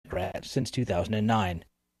Democrat since 2009.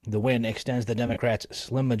 The win extends the Democrats'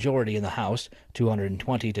 slim majority in the House,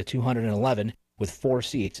 220 to 211, with 4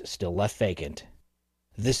 seats still left vacant.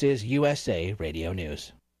 This is USA Radio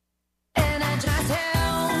News.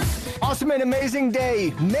 Awesome and amazing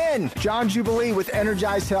day. Men, John Jubilee with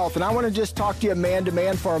Energized Health. And I want to just talk to you man to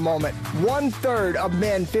man for a moment. 1/3 of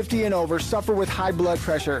men 50 and over suffer with high blood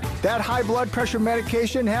pressure. That high blood pressure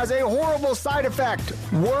medication has a horrible side effect,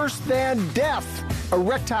 worse than death.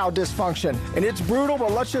 Erectile dysfunction. And it's brutal,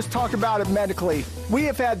 but let's just talk about it medically. We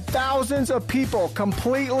have had thousands of people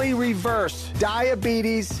completely reverse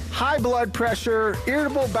diabetes, high blood pressure,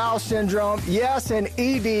 irritable bowel syndrome, yes, and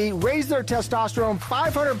ED, raise their testosterone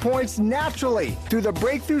 500 points naturally through the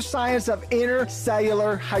breakthrough science of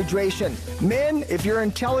intercellular hydration. Men, if you're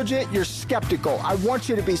intelligent, you're skeptical. I want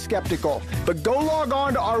you to be skeptical. But go log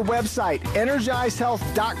on to our website,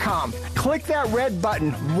 energizedhealth.com. Click that red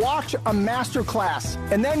button, watch a master class,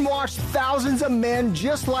 and then watch thousands of men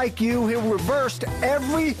just like you who reversed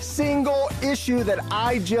every single issue that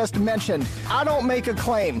I just mentioned. I don't make a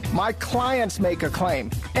claim. My clients make a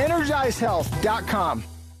claim. EnergizedHealth.com.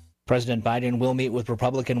 President Biden will meet with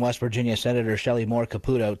Republican West Virginia Senator Shelley Moore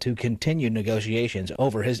Capito to continue negotiations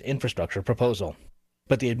over his infrastructure proposal.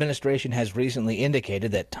 But the administration has recently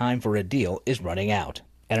indicated that time for a deal is running out.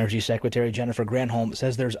 Energy Secretary Jennifer Granholm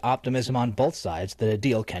says there's optimism on both sides that a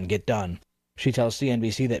deal can get done. She tells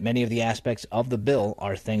CNBC that many of the aspects of the bill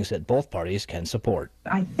are things that both parties can support.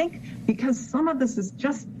 I think because some of this is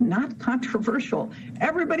just not controversial.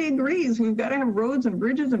 Everybody agrees we've got to have roads and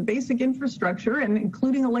bridges and basic infrastructure, and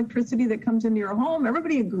including electricity that comes into your home.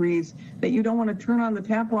 Everybody agrees that you don't want to turn on the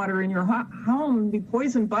tap water in your home and be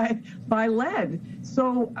poisoned by lead.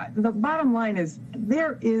 So the bottom line is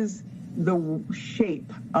there is the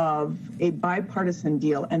shape of a bipartisan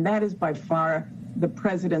deal, and that is by far the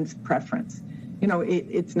president's preference. You know,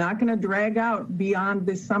 it's not going to drag out beyond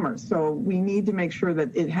this summer, so we need to make sure that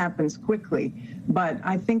it happens quickly. But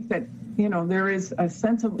I think that, you know, there is a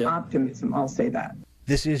sense of optimism, I'll say that.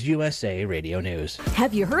 This is USA Radio News.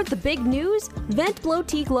 Have you heard the big news? Vent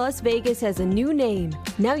Blotique Las Vegas has a new name.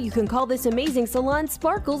 Now you can call this amazing salon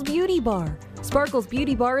Sparkles Beauty Bar. Sparkles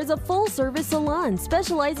Beauty Bar is a full-service salon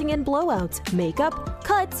specializing in blowouts, makeup,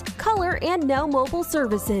 cuts, color, and now mobile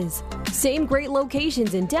services. Same great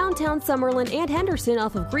locations in downtown Summerlin and Henderson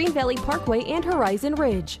off of Green Valley Parkway and Horizon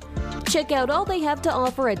Ridge. Check out all they have to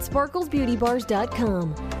offer at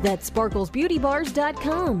sparklesbeautybars.com. That's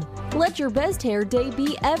sparklesbeautybars.com. Let your best hair day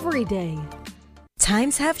be every day.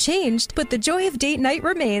 Times have changed, but the joy of date night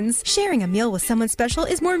remains. Sharing a meal with someone special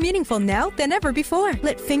is more meaningful now than ever before.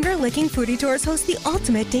 Let Finger Licking Foodie Tours host the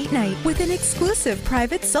ultimate date night with an exclusive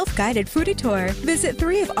private self-guided foodie tour. Visit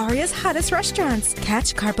 3 of Aria's hottest restaurants,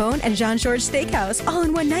 Catch, Carbone, and Jean-Georges Steakhouse, all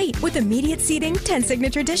in one night with immediate seating, 10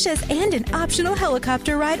 signature dishes, and an optional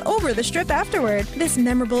helicopter ride over the Strip afterward. This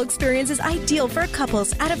memorable experience is ideal for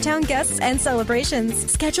couples, out-of-town guests, and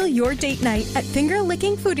celebrations. Schedule your date night at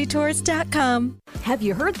fingerlickingfoodietours.com. Have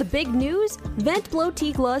you heard the big news? Vent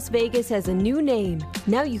Blotique Las Vegas has a new name.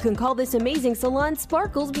 Now you can call this amazing salon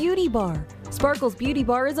Sparkles Beauty Bar. Sparkles Beauty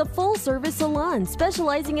Bar is a full-service salon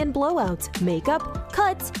specializing in blowouts, makeup,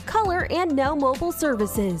 cuts, color, and now mobile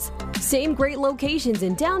services. Same great locations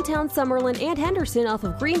in downtown Summerlin and Henderson off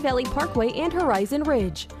of Green Valley Parkway and Horizon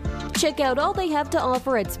Ridge. Check out all they have to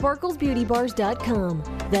offer at sparklesbeautybars.com.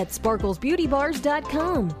 That's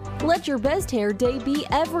sparklesbeautybars.com. Let your best hair day be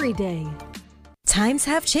every day. Times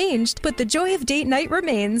have changed, but the joy of date night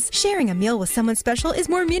remains. Sharing a meal with someone special is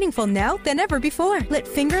more meaningful now than ever before. Let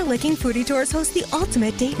Finger Licking Foodie Tours host the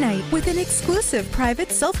ultimate date night with an exclusive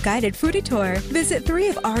private self-guided foodie tour. Visit 3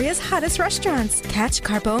 of Aria's hottest restaurants, Catch,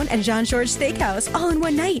 Carbone, and Jean-Georges Steakhouse, all in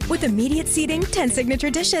one night with immediate seating, 10 signature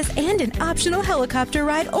dishes, and an optional helicopter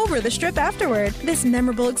ride over the Strip afterward. This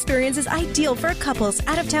memorable experience is ideal for couples,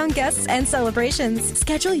 out-of-town guests, and celebrations.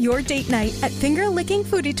 Schedule your date night at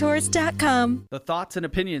fingerlickingfoodietours.com. The thoughts and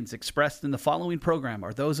opinions expressed in the following program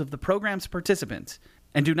are those of the program's participants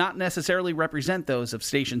and do not necessarily represent those of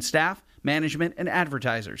station staff, management, and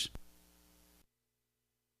advertisers.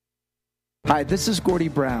 Hi, this is Gordy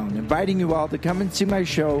Brown, inviting you all to come and see my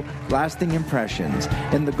show, Lasting Impressions,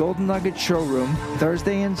 in the Golden Nugget Showroom,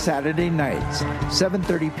 Thursday and Saturday nights,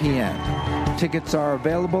 7:30 p.m. Tickets are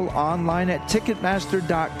available online at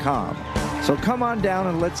Ticketmaster.com. So come on down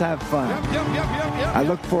and let's have fun. I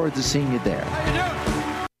look forward to seeing you there.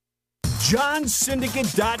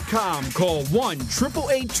 johnsyndicate.com. Call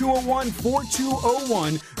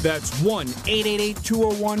 1-888-201-4201. That's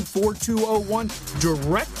 1-888-201-4201.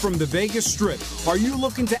 Direct from the Vegas Strip. Are you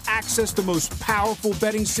looking to access the most powerful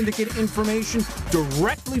betting syndicate information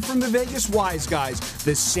directly from the Vegas Wise Guys?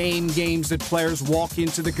 The same games that players walk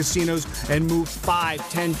into the casinos and move 5,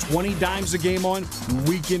 10, 20 dimes a game on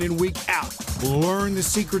week in and week out. Learn the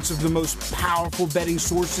secrets of the most powerful betting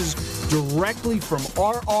sources directly from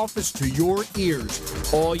our office to your ears.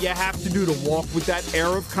 All you have to do to walk with that air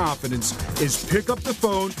of confidence is pick up the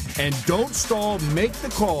phone and don't stall. Make the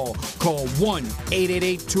call. Call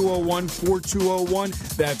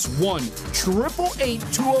 1-888-201-4201. That's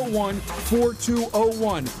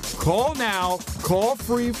 1-888-201-4201. Call now. Call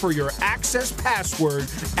free for your access password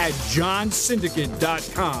at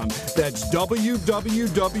johnsyndicate.com. That's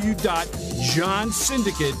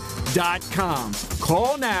www.johnsyndicate.com.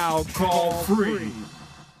 Call now. Call free.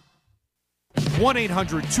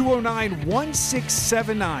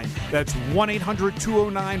 1-800-209-1679. That's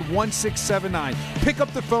 1-800-209-1679. Pick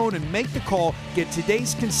up the phone and make the call. Get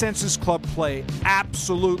today's Consensus Club play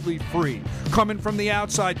absolutely free. Coming from the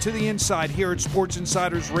outside to the inside here at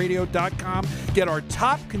SportsInsidersRadio.com. Get our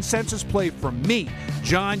top consensus play from me,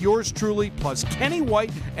 John, yours truly, plus Kenny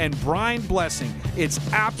White and Brian Blessing. It's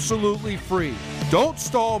absolutely free. Don't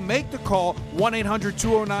stall. Make the call.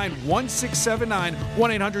 1-800-209-1679.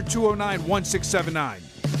 1-800-209-1679.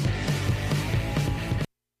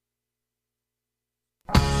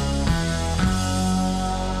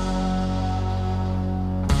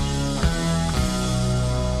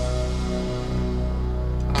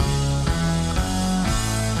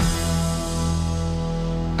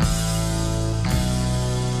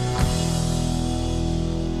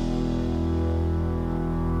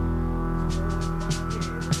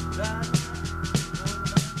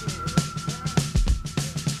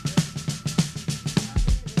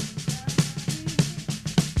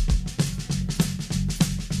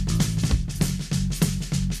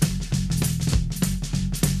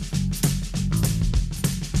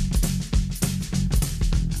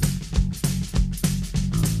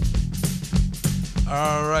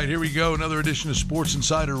 Here we go, another edition of Sports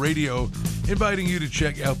Insider Radio, inviting you to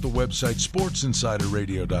check out the website,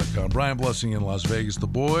 sportsinsiderradio.com. Brian Blessing in Las Vegas. The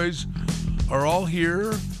boys are all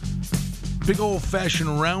here. Big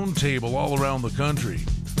old-fashioned round table all around the country.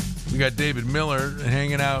 We got David Miller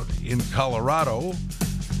hanging out in Colorado,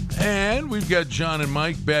 and we've got John and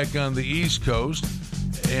Mike back on the East Coast,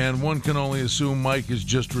 and one can only assume Mike has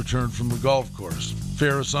just returned from the golf course.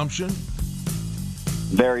 Fair assumption?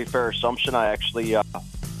 Very fair assumption. I actually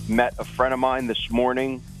met a friend of mine this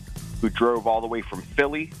morning who drove all the way from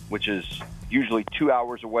Philly, which is usually 2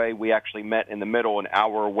 hours away. We actually met in the middle, an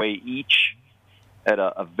hour away each, at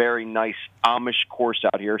a very nice Amish course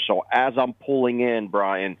out here. So as I'm pulling in,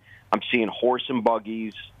 Brian, I'm seeing horse and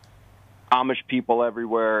buggies, Amish people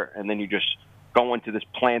everywhere, and then you just go into this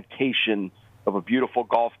plantation of a beautiful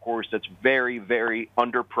golf course that's very, very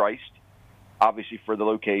underpriced, obviously for the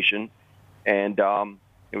location. And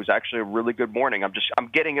it was actually a really good morning. I'm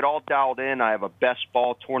getting it all dialed in. I have a best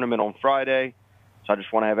ball tournament on Friday, so I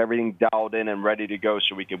just want to have everything dialed in and ready to go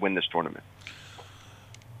so we can win this tournament.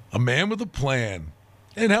 A man with a plan.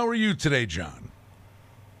 And how are you today, John?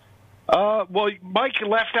 Well, Mike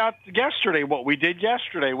left out yesterday what we did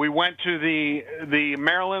yesterday. We went to the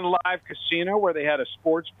Maryland Live Casino where they had a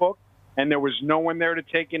sports book, and there was no one there to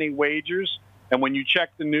take any wagers. And when you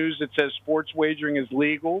check the news, it says sports wagering is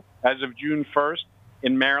legal as of June 1st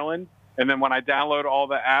in Maryland. And then when I download all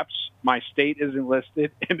the apps, my state isn't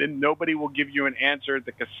listed, and then nobody will give you an answer at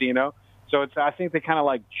the casino. So I think they kind of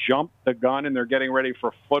like jumped the gun, and they're getting ready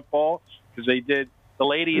for football because they did. The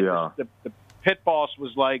lady, the pit boss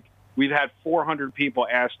was like, we've had 400 people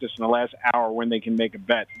ask us in the last hour when they can make a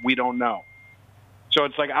bet. We don't know. So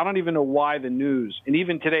it's like, I don't even know why the news. And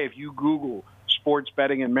even today, if you Google sports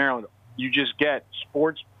betting in Maryland, you just get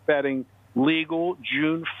sports betting legal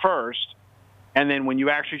June 1st. And then when you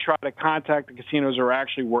actually try to contact the casinos or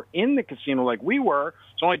actually were in the casino like we were,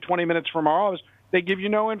 it's only 20 minutes from our office, they give you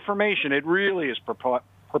no information. It really is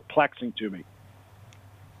perplexing to me.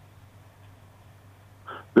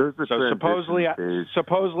 So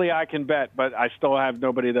supposedly I can bet, but I still have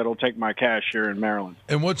nobody that'll take my cash here in Maryland.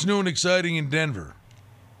 And what's new and exciting in Denver?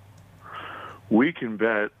 We can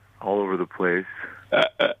bet all over the place.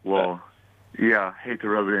 Well, yeah, hate to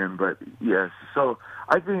rub it in, but yes. So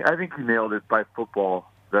I think you nailed it. By football,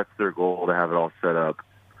 that's their goal, to have it all set up.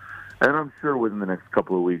 And I'm sure within the next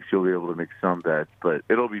couple of weeks you'll be able to make some bets, but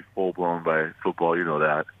it'll be full blown by football. You know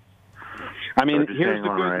that. I mean, here's the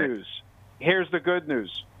good news. here's the good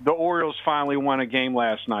news. The Orioles finally won a game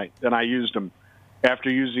last night, and I used them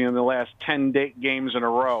after using them the last 10 games in a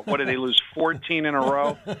row. What did they lose, 14 in a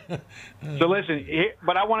row? So listen,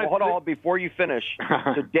 but I want to... Hold on, before you finish.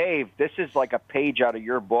 So, Dave, this is like a page out of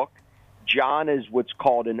your book. John is what's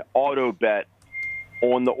called an auto bet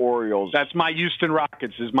on the Orioles. That's my Houston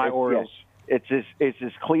Rockets, is my Orioles. Yes. It's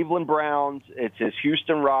his Cleveland Browns. It's his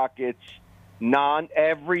Houston Rockets.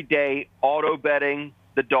 Everyday auto betting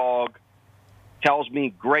the dog. Tells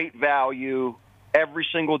me great value every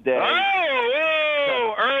single day.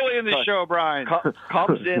 Early in the show, Brian.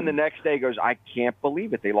 Comes in the next day, goes, I can't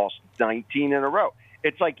believe it. They lost 19 in a row.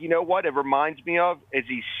 It's like, you know what it reminds me of is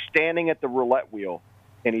he's standing at the roulette wheel,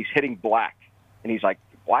 and he's hitting black. And he's like,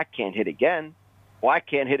 black can't hit again. Black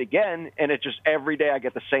can't hit again. And it's just every day I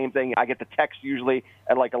get the same thing. I get the text usually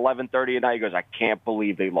at like 11:30 at night. He goes, I can't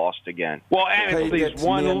believe they lost again. Well, and it's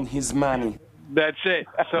one... his money. That's it.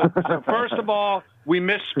 So first of all, we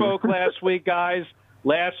misspoke last week, guys.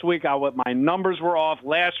 Last week, my numbers were off.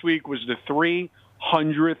 Last week was the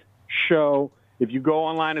 300th show. If you go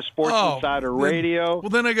online to Sports Insider Radio, well,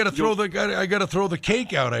 then I got to throw the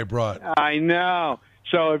cake out I brought. I know.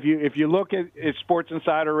 So if you look at Sports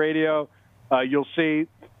Insider Radio, you'll see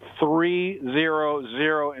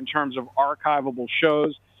 300 in terms of archivable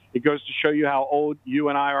shows. It goes to show you how old you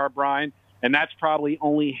and I are, Brian. And that's probably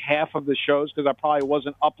only half of the shows because I probably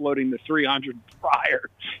wasn't uploading the 300 prior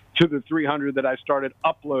to the 300 that I started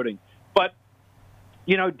uploading. But,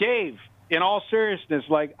 Dave, in all seriousness,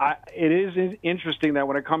 it is interesting that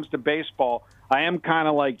when it comes to baseball, I am kind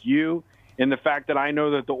of like you in the fact that I know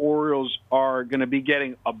that the Orioles are going to be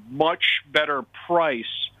getting a much better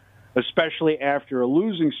price, especially after a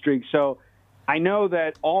losing streak. So I know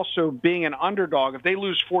that also being an underdog, if they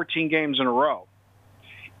lose 14 games in a row,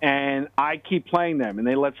 and I keep playing them,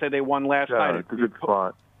 and let's say they won last night. It's a good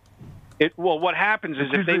spot. What happens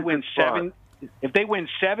is if they win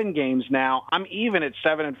 7 games now, I'm even at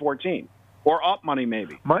 7-14, or up money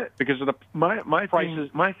maybe because of the prices.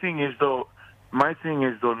 My thing is though, none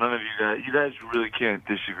of you guys really can't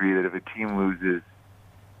disagree that if a team loses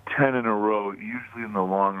 10 in a row, usually in the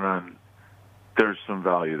long run, there's some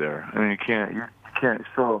value there. I mean, you can't.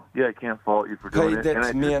 So yeah, I can't fault you for doing it. Pay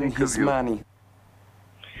that man his money.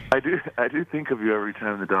 I do think of you every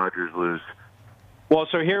time the Dodgers lose. Well,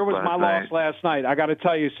 so here was my loss last night. I got to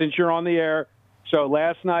tell you, since you're on the air, so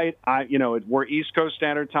last night, we're East Coast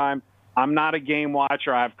Standard Time. I'm not a game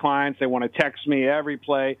watcher. I have clients. They want to text me every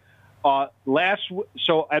play.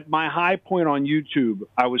 So at my high point on YouTube,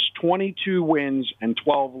 I was 22 wins and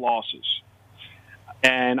 12 losses.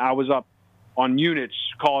 And I was up on units,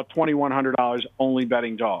 call it $2,100, only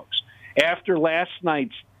betting dogs. After last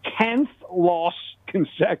night's 10th loss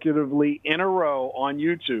consecutively in a row on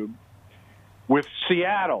YouTube with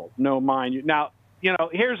Seattle, mind you. Now,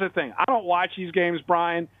 here's the thing. I don't watch these games,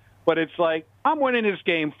 Brian, but it's like I'm winning this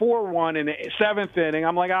game 4-1 in the 7th inning.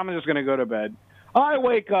 I'm like, I'm just going to go to bed. I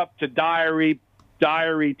wake up to diary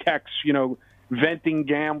texts, venting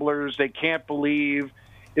gamblers. They can't believe.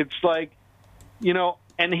 It's like,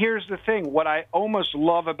 and here's the thing. What I almost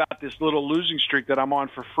love about this little losing streak that I'm on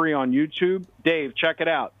for free on YouTube, Dave, check it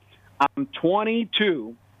out. I'm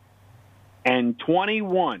 22 and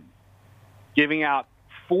 21, giving out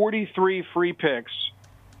 43 free picks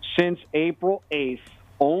since April 8th,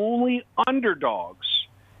 only underdogs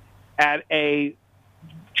at a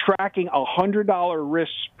tracking $100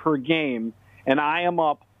 risks per game, and I am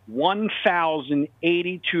up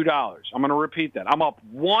 $1,082. I'm going to repeat that. I'm up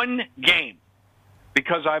one game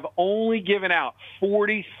because I've only given out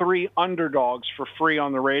 43 underdogs for free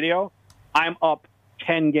on the radio. I'm up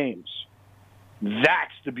 10 games.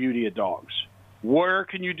 That's the beauty of dogs. Where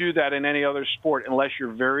can you do that in any other sport unless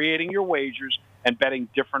you're varying your wagers and betting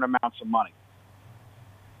different amounts of money?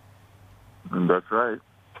 That's right.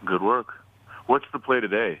 Good work. What's the play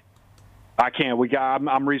today? I can't.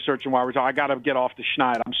 I'm researching while we're talking. I got to get off the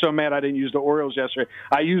schneid. I'm so mad I didn't use the Orioles yesterday.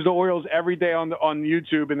 I use the Orioles every day on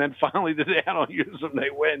YouTube, and then finally the day I don't use them, they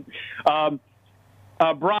win.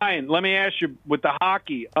 Brian, let me ask you with the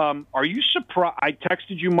hockey. Are you surprised? I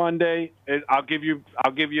texted you Monday. I'll give you.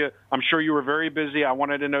 I'm sure you were very busy. I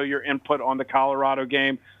wanted to know your input on the Colorado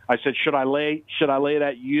game. I said, should I lay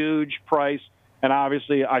that huge price? And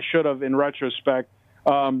obviously, I should have in retrospect.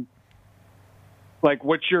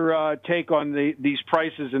 What's your take on these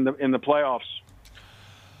prices in the playoffs?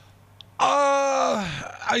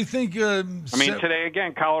 I think. Today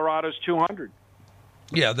again, Colorado's 200.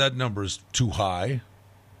 Yeah, that number's too high.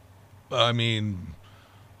 I mean,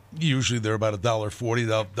 usually they're about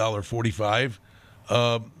 $1.40,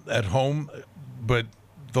 $1.45 at home. But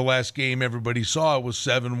the last game everybody saw was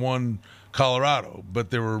 7-1 Colorado, but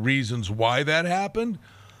there were reasons why that happened.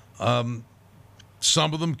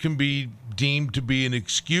 Some of them can be deemed to be an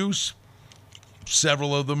excuse.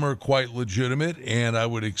 Several of them are quite legitimate, and I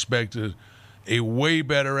would expect a way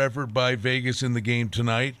better effort by Vegas in the game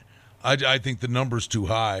tonight. I think the number's too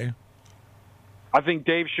high. I think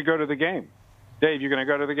Dave should go to the game. Dave, you going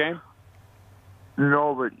to go to the game?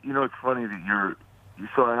 No, but it's funny that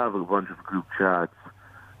so I have a bunch of group chats,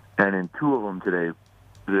 and in two of them today,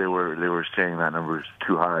 they were saying that number is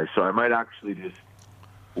too high. So I might actually just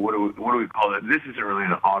what do we call it? This isn't really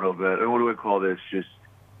an auto bet. What do we call this? Just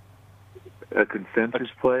a consensus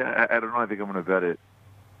play? I don't know. I think I'm going to bet it.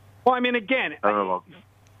 Well, I mean, again,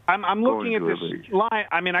 I'm looking at this line.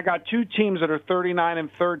 I mean, I got two teams that are 39 and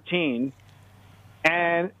 13,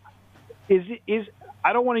 and is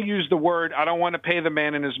I don't want to use the word. I don't want to pay the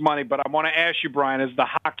man in his money, but I want to ask you, Brian, as the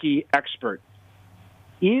hockey expert,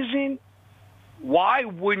 why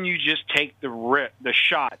wouldn't you just take the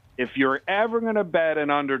shot if you're ever going to bet an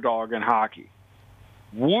underdog in hockey?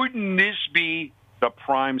 Wouldn't this be the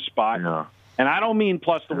prime spot? Yeah. And I don't mean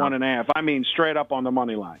plus the 1.5. I mean straight up on the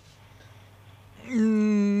money line.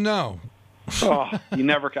 No. Oh, you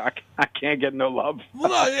never. I can't get no love.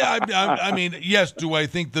 Well, I mean, yes. Do I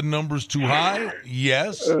think the number's too high?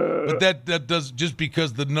 Yes, but that does, just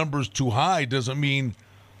because the number's too high doesn't mean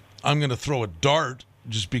I'm going to throw a dart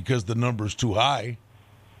just because the number's too high.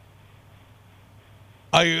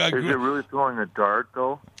 Is it really throwing a dart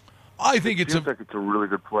though? I think it seems like it's a really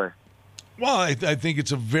good play. Well, I think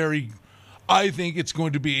it's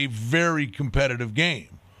going to be a very competitive game.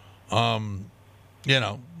 I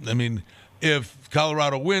mean, if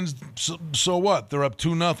Colorado wins, so what? They're up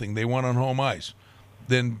 2-0. They won on home ice.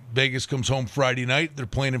 Then Vegas comes home Friday night. They're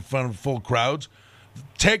playing in front of full crowds.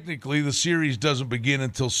 Technically, the series doesn't begin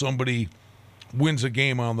until somebody wins a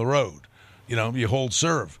game on the road. You hold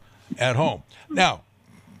serve at home. Now,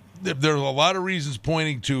 there's a lot of reasons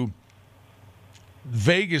pointing to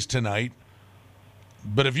Vegas tonight.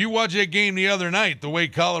 But if you watch that game the other night, the way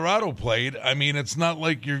Colorado played, I mean, it's not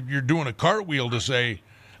like you're doing a cartwheel to say,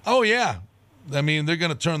 oh, yeah. I mean, they're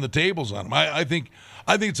going to turn the tables on them. I think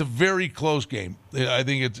it's a very close game.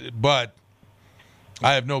 But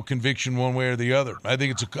I have no conviction one way or the other. I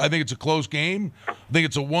think it's a close game. I think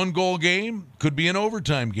it's a 1-goal game. Could be an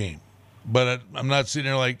overtime game. But I'm not sitting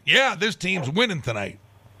there like, yeah, this team's winning tonight.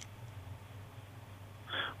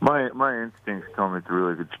 My instincts tell me it's a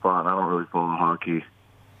really good spot. I don't really follow hockey,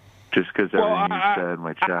 just because everything you said in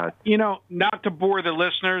my chat. Not to bore the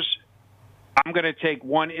listeners, I'm going to take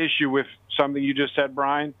one issue with something you just said,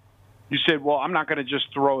 Brian. You said, "Well, I'm not going to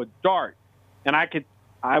just throw a dart," and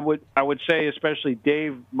I would say, especially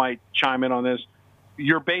Dave might chime in on this.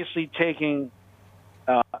 You're basically taking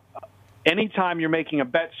anytime you're making a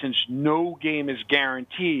bet, since no game is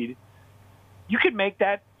guaranteed, you could make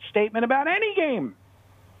that statement about any game.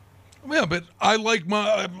 Yeah, but I like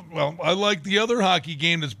the other hockey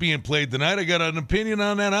game that's being played tonight. I got an opinion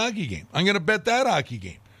on that hockey game. I'm going to bet that hockey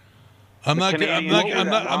game. I'm not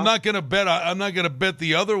going to bet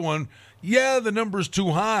the other one. Yeah, the number's too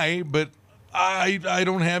high, but I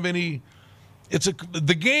don't have any.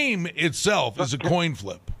 The game itself is a coin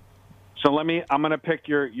flip. So I'm going to pick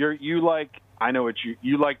you like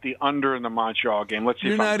the under in the Montreal game. Let's see.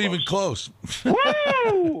 You're if I'm not close. even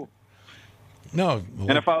close. Woo! No.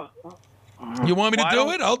 And if you want me to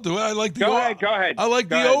do it? I'll do it. I like the Go ahead. I like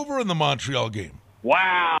the over in the Montreal game.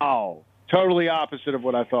 Wow. Totally opposite of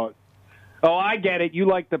what I thought. Oh, I get it.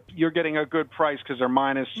 You're getting a good price because they're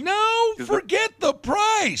minus. No, forget the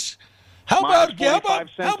price. How about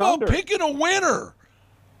picking a winner?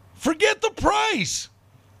 Forget the price.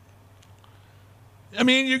 I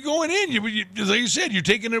mean, you're going in. You like you said, you're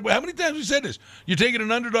taking it. How many times have you said this? You're taking an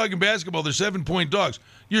underdog in basketball. They're 7-point dogs.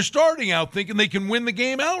 You're starting out thinking they can win the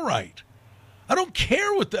game outright. I don't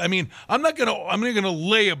care what. I'm not gonna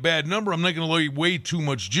lay a bad number. I'm not gonna lay way too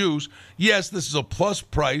much juice. Yes, this is a plus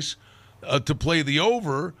price to play the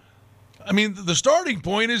over. I mean, the starting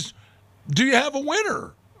point is, do you have a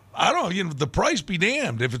winner? I don't know. The price be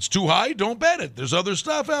damned. If it's too high, don't bet it. There's other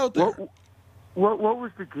stuff out there. What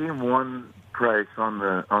was the game one price on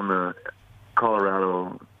the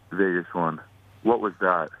Colorado Vegas one? What was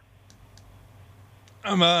that?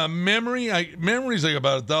 Memory's like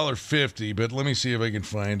about $1.50, but let me see if I can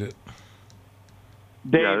find it.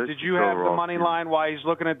 Dave, did you have the money line while he's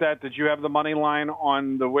looking at that? Did you have the money line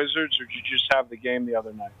on the Wizards, or did you just have the game the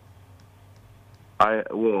other night?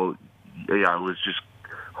 It was just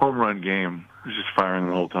home run game. It was just firing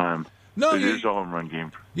the whole time. No, it is a home run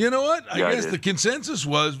game. You know what? I guess the consensus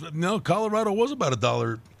was Colorado was about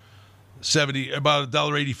 $1.70, about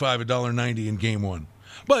 $1.85, $1.90 in game one.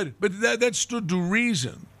 But that stood to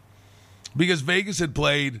reason because Vegas had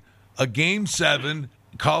played a Game 7.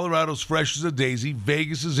 Colorado's fresh as a daisy.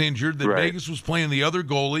 Vegas is injured. That Vegas was playing the other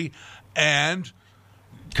goalie, and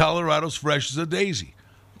Colorado's fresh as a daisy.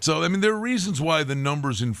 So, I mean, there are reasons why the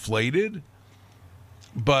numbers inflated.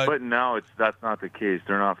 But now that's not the case.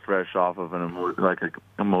 They're not fresh off of an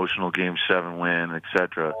emotional Game 7 win,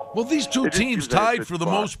 etc. Well, these two teams tied for the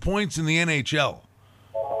most points in the NHL,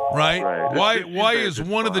 right? Why is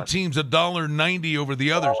one of the teams $1.90 over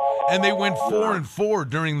the others? And they went 4-4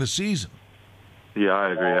 during the season. Yeah,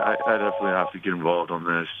 I agree. I definitely have to get involved on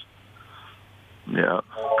this. Yeah.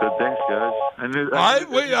 Good. Thanks, guys.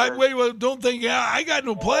 Wait. Well, don't think I got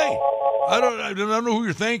no play. I don't know who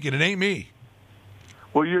you're thinking. It ain't me.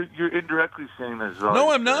 Well, you're indirectly saying this.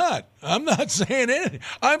 No, I'm not. I'm not saying anything.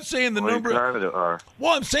 I'm saying the number.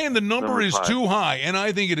 Well, I'm saying the number is too high, and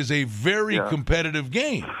I think it is a very competitive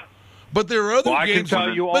game. But there are other games. I can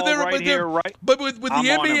tell you all right. But with the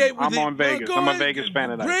NBA, I'm on Vegas. I'm a Vegas fan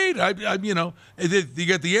tonight. Great. You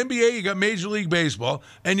got the NBA, you got Major League Baseball,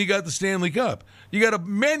 and you got the Stanley Cup. You got a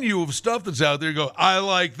menu of stuff that's out there. You go, I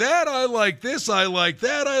like that. I like this. I like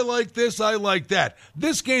that. I like this. I like that.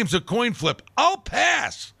 This game's a coin flip. I'll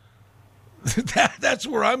pass. That's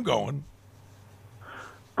where I'm going.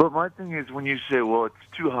 But my thing is when you say, well, it's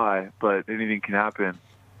too high, but anything can happen.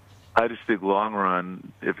 I just think long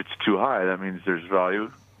run, if it's too high, that means there's value.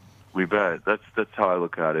 We bet. That's how I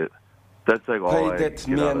look at it. That's like all I get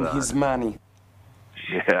out of that. His money.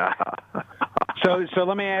 Yeah. So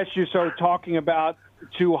let me ask you. So talking about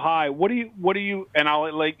too high, what do you? And I'll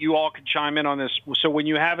let you all can chime in on this. So when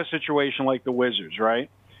you have a situation like the Wizards, right,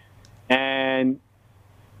 and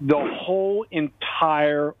the whole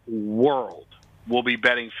entire world will be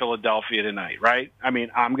betting Philadelphia tonight, right? I mean,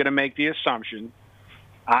 I'm going to make the assumption.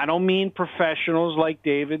 I don't mean professionals like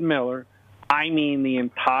David Miller. I mean the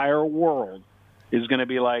entire world is going to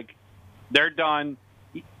be like, they're done.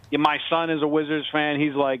 My son is a Wizards fan.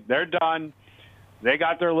 He's like, they're done. They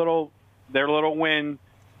got their little win.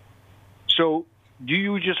 So do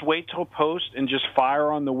you just wait till post and just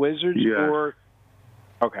fire on the Wizards? Yeah. Or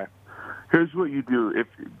okay. Here's what you do.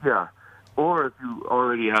 Or if you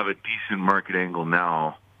already have a decent market angle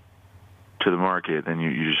now to the market, then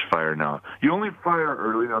you just fire now. You only fire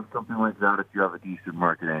early on something like that if you have a decent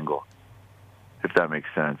market angle, if that makes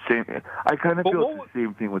sense. I kind of feel it's the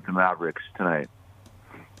same thing with the Mavericks tonight.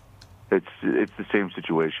 It's the same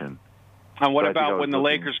situation. And what about when the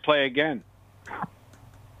Lakers play again?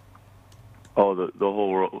 Oh, the whole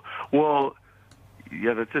world. Well,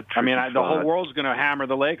 yeah, that's it. I mean, the whole world's going to hammer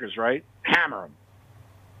the Lakers, right? Hammer them.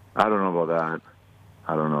 I don't know about that.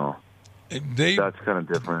 I don't know. That's kind of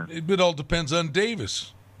different. It all depends on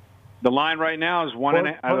Davis. The line right now is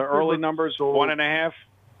 1.5. The early numbers 1.5.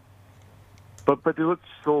 But they look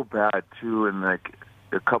so bad too in like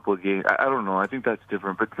a couple of games. I don't know. I think that's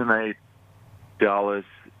different. But tonight, Dallas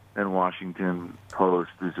and Washington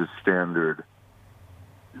Post is a standard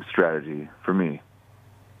strategy for me.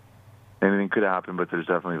 Anything could happen, but there's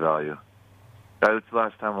definitely value. That's the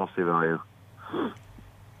last time I'll say value.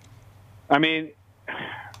 I mean,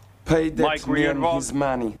 Mike, were you involved? His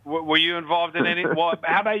money. Were you involved in any? Well,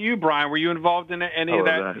 how about you, Brian? Were you involved in any of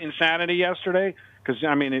that insanity yesterday? Because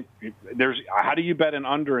I mean, there's. How do you bet an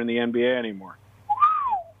under in the NBA anymore?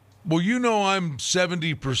 Well, I'm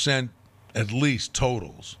 70% at least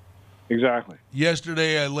totals. Exactly.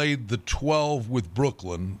 Yesterday, I laid the 12 with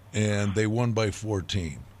Brooklyn, and they won by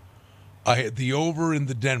 14. I had the over in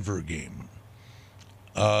the Denver game.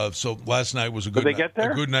 So last night was a good night. Did they get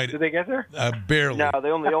there? A good night. Did they get there? Barely. No, they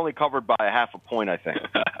only covered by a half a point, I think.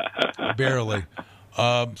 Barely.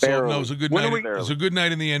 So no, it was a good night. It was a good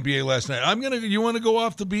night in the NBA last night. You want to go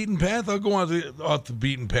off the beaten path? I'll go off the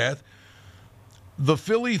beaten path. The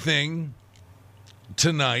Philly thing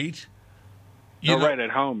tonight. Right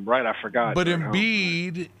at home. Right, I forgot. But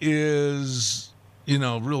Embiid is,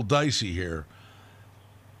 real dicey here.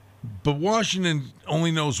 But Washington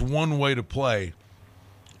only knows one way to play.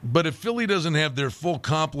 But if Philly doesn't have their full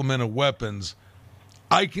complement of weapons,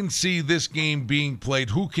 I can see this game being played.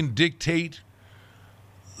 Who can dictate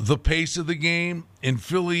the pace of the game? And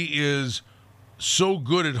Philly is so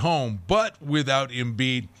good at home, but without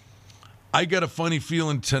Embiid, I got a funny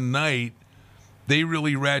feeling tonight they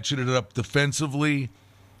really ratcheted it up defensively,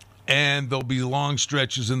 and there'll be long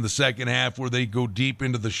stretches in the second half where they go deep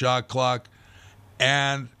into the shot clock.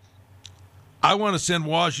 And I want to send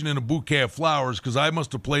Washington a bouquet of flowers because I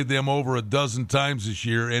must have played them over a dozen times this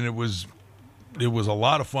year, and it was a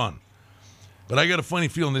lot of fun. But I got a funny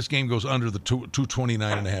feeling this game goes under the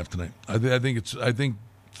 229.5 tonight. I think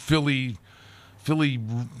Philly Philly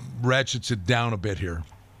ratchets it down a bit here.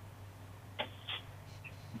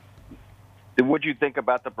 What did you think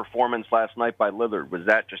about the performance last night by Lillard? Was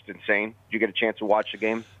that just insane? Did you get a chance to watch the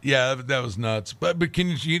game? Yeah, that was nuts. But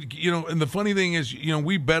can you and the funny thing is,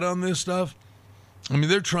 we bet on this stuff. I mean,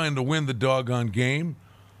 they're trying to win the doggone game.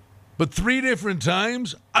 But 3 different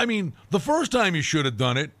times? I mean, the first time you should have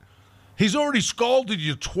done it. He's already scalded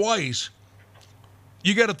you twice.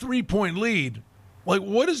 You got a 3-point lead. Like,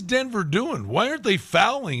 what is Denver doing? Why aren't they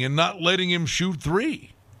fouling and not letting him shoot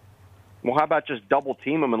 3? Well, how about just double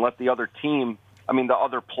team him and let the other team, the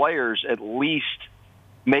other players at least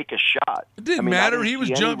make a shot? It didn't matter. He was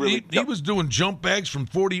he was doing jump bags from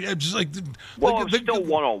 40. Just like, it was still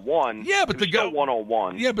 1-on-1. Yeah, but the guy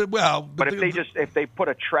 1-on-1. Yeah, but if they put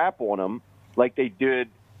a trap on him like they did,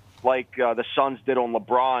 like the Suns did on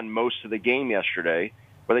LeBron most of the game yesterday,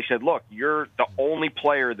 where they said, "Look, you're the only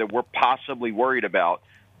player that we're possibly worried about.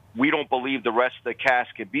 We don't believe the rest of the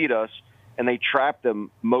cast could beat us." And they trapped him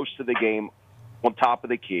most of the game on top of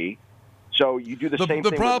the key. So you do the same thing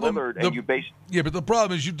with Lillard, and you base. Yeah, but the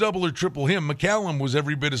problem is you double or triple him. McCallum was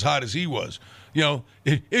every bit as hot as he was.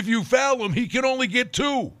 If you foul him, he can only get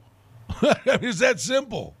 2. It's that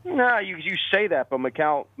simple. No, you say that, but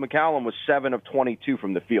McCallum was 7 of 22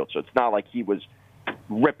 from the field, so it's not like he was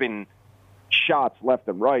ripping shots left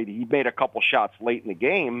and right. He made a couple shots late in the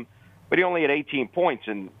game, but he only had 18 points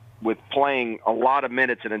and with playing a lot of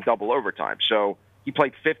minutes and in double overtime. So he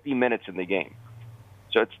played 50 minutes in the game.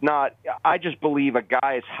 So it's not – I just believe a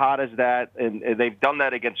guy as hot as that, and they've done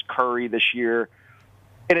that against Curry this year,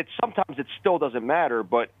 and sometimes it still doesn't matter.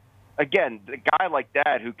 But, again, a guy like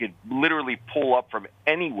that who could literally pull up from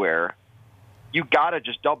anywhere, you got to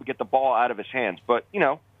just get the ball out of his hands. But,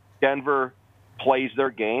 Denver plays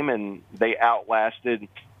their game, and they outlasted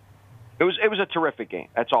 – it was a terrific game.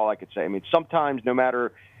 That's all I could say. I mean, sometimes no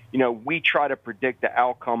matter – we try to predict the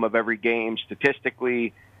outcome of every game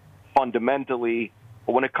statistically, fundamentally,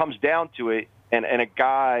 but when it comes down to it, and a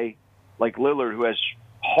guy like Lillard who has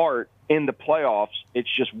heart in the playoffs,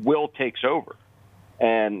 it's just will takes over.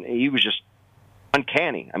 And he was just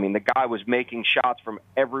uncanny. I mean, the guy was making shots from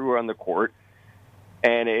everywhere on the court,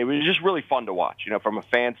 and it was just really fun to watch. From a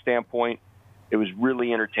fan standpoint, it was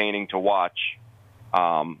really entertaining to watch,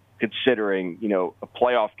 considering, a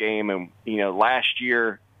playoff game. And, last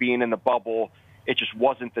year, being in the bubble, it just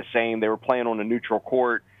wasn't the same. They were playing on a neutral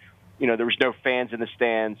court. There was no fans in the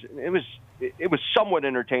stands. It was somewhat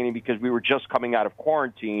entertaining because we were just coming out of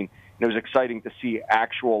quarantine, and it was exciting to see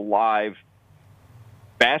actual live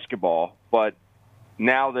basketball. But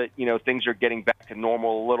now that, things are getting back to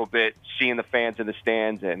normal a little bit, seeing the fans in the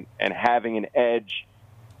stands and having an edge,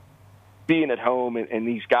 being at home, and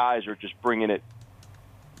these guys are just bringing it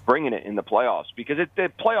in the playoffs, because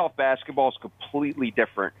the playoff basketball is completely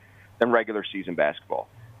different than regular season basketball.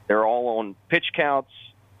 They're all on pitch counts,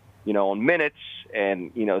 on minutes,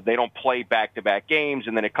 and they don't play back-to-back games.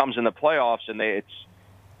 And then it comes in the playoffs, and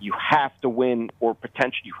you have to win, or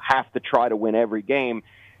potentially you have to try to win every game.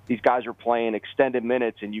 These guys are playing extended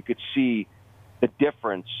minutes, and you could see the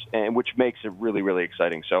difference, and which makes it really, really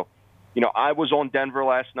exciting. So, I was on Denver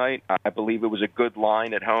last night. I believe it was a good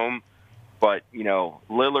line at home. But,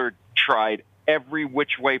 Lillard tried every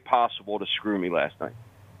which way possible to screw me last night.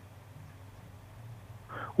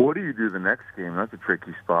 What do you do the next game? That's a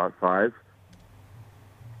tricky spot, 5.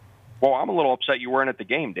 Well, I'm a little upset you weren't at the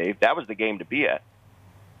game, Dave. That was the game to be at.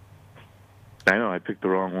 I know. I picked the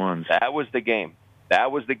wrong ones. That was the game.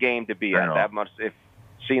 That was the game to be at. If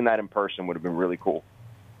seeing that in person would have been really cool.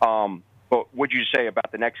 But what did you say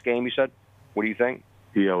about the next game, you said? What do you think?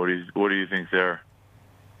 Yeah, what do you think there?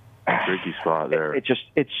 Tricky spot there.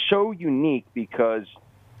 It's so unique because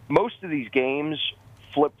most of these games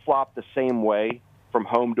flip-flop the same way from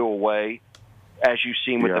home to away, as you've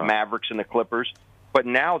seen with the Mavericks and the Clippers. But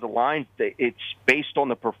now the line, it's based on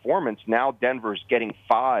the performance. Now Denver's getting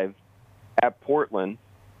 5 at Portland,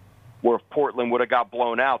 where if Portland would have got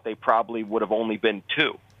blown out, they probably would have only been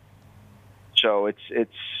 2. So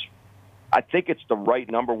I think it's the right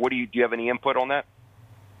number. Do you have any input on that?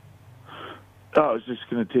 I was just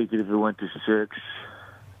going to take it if it went to 6,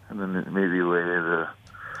 and then maybe if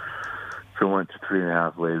it went to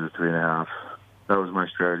 3.5, lay the 3.5. That was my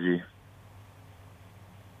strategy.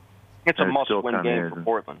 It's a must-win game for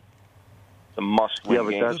Portland. It's a must-win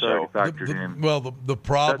game. Yeah, but that's already factored in. Well, the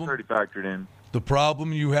problem... That's already factored in. The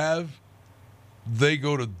problem you have, they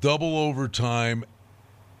go to double overtime,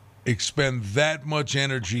 expend that much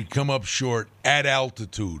energy, come up short at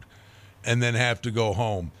altitude, and then have to go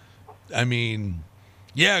home. I mean,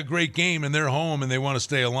 yeah, great game, and they're home, and they want to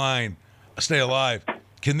stay alive.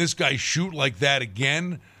 Can this guy shoot like that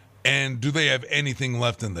again? And do they have anything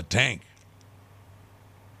left in the tank?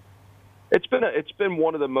 It's been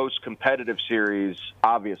one of the most competitive series,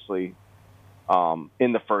 obviously,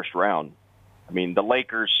 in the first round. I mean, the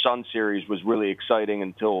Lakers-Sun series was really exciting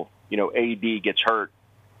until, AD gets hurt.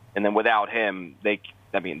 And then without him, they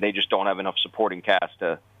just don't have enough supporting cast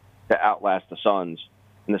to outlast the Suns.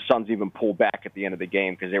 And the Suns even pulled back at the end of the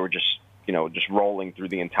game because they were just rolling through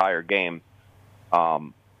the entire game.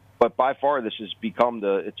 But by far, this has become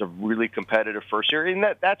it's a really competitive first series.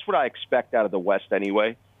 And that's what I expect out of the West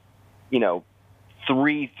anyway.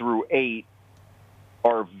 3 through 8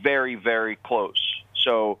 are very, very close.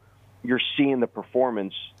 So you're seeing the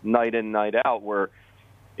performance night in, night out, where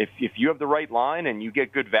if you have the right line and you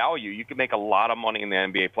get good value, you can make a lot of money in the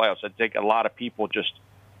NBA playoffs. I think a lot of people just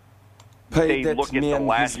they look at the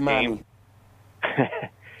last game.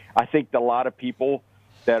 I think a lot of people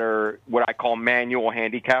that are what I call manual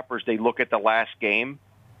handicappers, they look at the last game,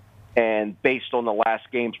 and based on the last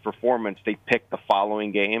game's performance, they pick the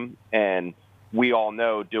following game. And we all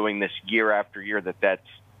know doing this year after year that's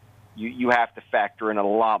you have to factor in a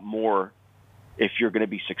lot more if you're going to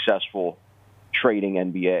be successful trading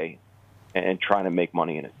NBA and trying to make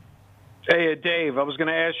money in it. Hey, Dave, I was going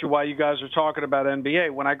to ask you why you guys are talking about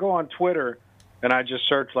NBA. When I go on Twitter and I just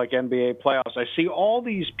search like NBA playoffs, I see all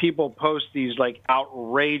these people post these like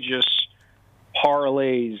outrageous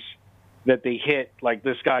parlays that they hit. Like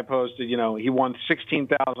this guy posted, he won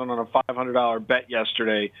 $16,000 on a $500 bet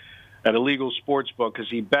yesterday at a legal sports book because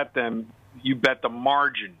he bet them. You bet the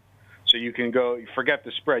margin, so you can go. Forget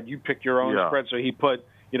the spread. You pick your own spread. So he put,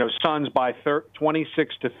 Suns by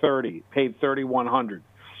 26-30, paid $3,100.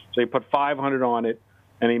 So he put $500 on it,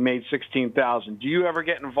 and he made $16,000. Do you ever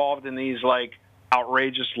get involved in these like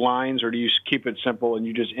outrageous lines, or do you keep it simple and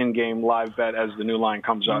you just in-game live bet as the new line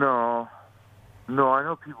comes up? No, I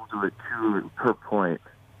know people do it too per point.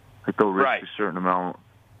 Like they'll risk a certain amount.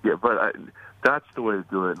 Yeah, but that's the way to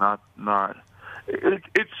do it. Not.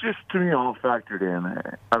 It's just to me all factored in.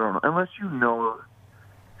 I don't know, unless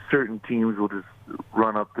certain teams will just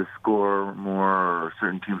run up the score more, or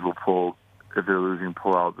certain teams will pull if they're losing,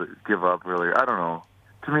 pull out, but give up earlier. I don't know.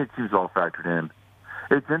 To me, it seems all factored in.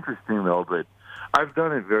 It's interesting though, but I've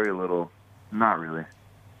done it very little. Not really.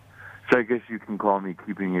 So I guess you can call me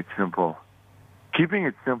keeping it simple. Keeping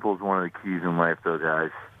it simple is one of the keys in life, though,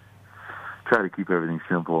 guys. Try to keep everything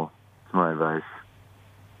simple. It's my advice.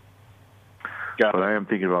 But I am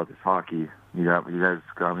thinking about this hockey. You guys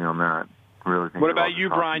got me on that. Really. What about you,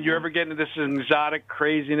 Brian? You ever get into this exotic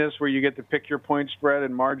craziness where you get to pick your point spread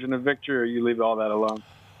and margin of victory, or you leave all that alone?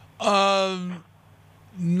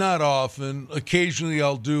 Not often. Occasionally,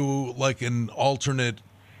 I'll do like an alternate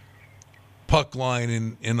puck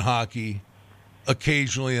line in hockey.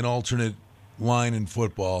 Occasionally, an alternate line in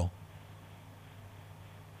football,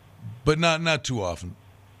 but not too often.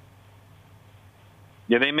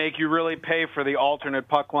 Yeah, they make you really pay for the alternate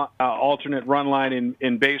alternate run line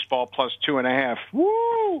in baseball plus 2.5.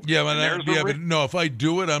 Woo! Yeah, but no. If I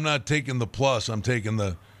do it, I'm not taking the plus. I'm taking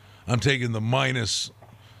the minus.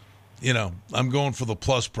 I'm going for the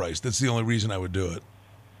plus price. That's the only reason I would do it.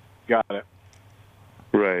 Got it.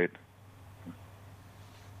 Right.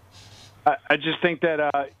 I just think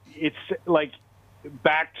that it's like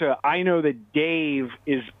back to, I know that Dave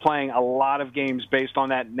is playing a lot of games based on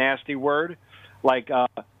that nasty word, like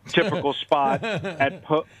typical spot at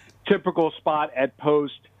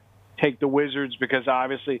post, take the Wizards, because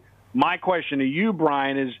obviously my question to you,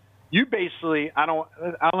 Brian, is you basically,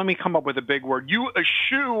 let me come up with a big word. You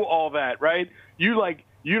eschew all that, right? You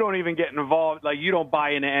don't even get involved. Like, you don't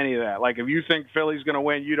buy into any of that. Like, if you think Philly's going to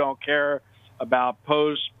win, you don't care about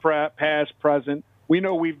post, past, present. We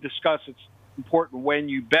know we've discussed it's important when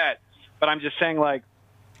you bet, but I'm just saying, like,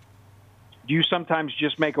 do you sometimes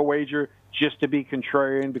just make a wager just to be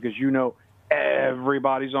contrarian because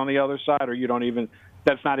everybody's on the other side, or you don't even,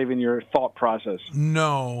 that's not even your thought process?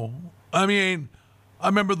 No. I mean, I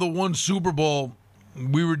remember the one Super Bowl,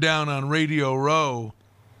 we were down on Radio Row.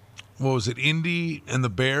 What was it, Indy and the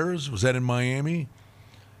Bears? Was that in Miami?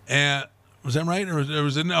 And was that right? Or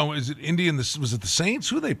was it, no, is it Indy and was it the Saints?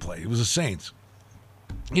 Who they play? It was the Saints.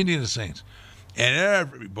 Indy and the Saints. And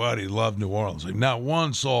everybody loved New Orleans. Like, not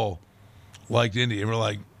one soul liked Indy. And we're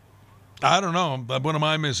like, I don't know. What am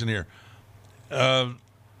I missing here?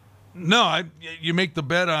 No, you make the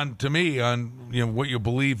bet on what you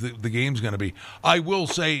believe the game's going to be. I will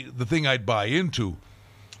say the thing I'd buy into,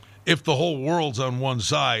 if the whole world's on one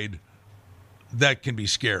side, that can be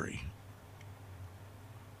scary.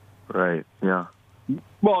 Right, yeah.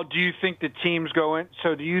 Well, do you think the teams go in?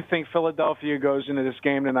 So do you think Philadelphia goes into this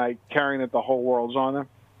game tonight carrying that the whole world's on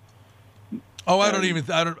them? Oh,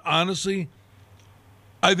 honestly,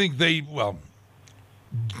 I think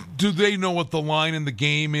do they know what the line in the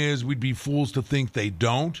game is? We'd be fools to think they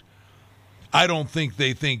don't. I don't think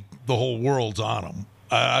they think the whole world's on them.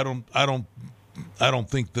 I don't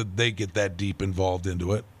think that they get that deep involved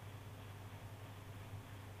into it.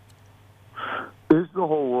 Is the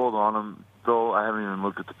whole world on them, though? I haven't even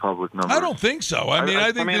looked at the public numbers. I don't think so. I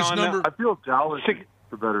think this number... I feel Dallas is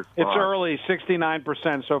the better spot. It's early,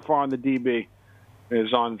 69% so far on the DB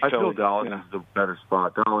is on Philly. I feel Dallas is the better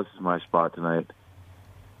spot. Dallas is my spot tonight.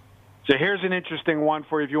 So here's an interesting one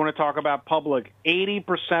for you if you want to talk about public.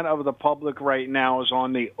 80% of the public right now is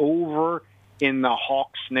on the over in the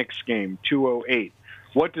Hawks-Knicks game, 208.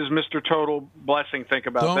 What does Mr. Total Blessing think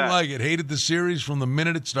about that? Don't like it. Hated the series from the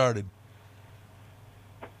minute it started.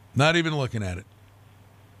 Not even looking at it.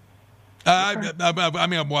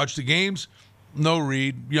 I've watched the games. No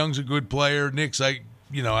read. Young's a good player. Knicks, I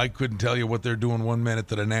couldn't tell you what they're doing 1 minute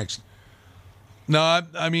to the next. No,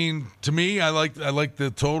 to me, I like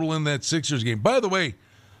the total in that Sixers game. By the way,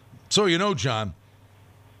 so you know, John,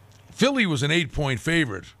 Philly was an 8-point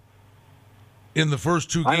favorite in the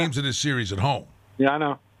first two games of this series at home. Yeah, I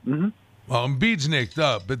know. Mm-hmm. Well, Embiid's nicked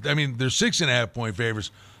up, but they're 6.5-point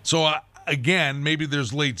favorites. So again, maybe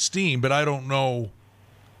there's late steam, but I don't know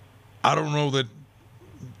that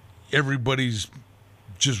everybody's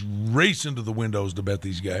just racing to the windows to bet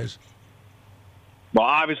these guys. Well,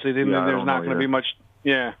 obviously, there's not going to be much.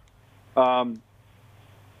 Yeah. You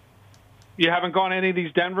haven't gone to any of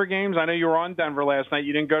these Denver games? I know you were on Denver last night.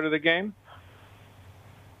 You didn't go to the game?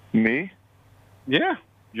 Me? Yeah.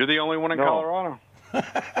 You're the only one in Colorado.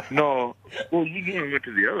 No. Well, you went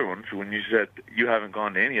to the other ones. When you said you haven't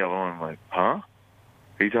gone to any of them, I'm like, huh?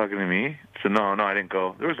 Are you talking to me? So, no, I didn't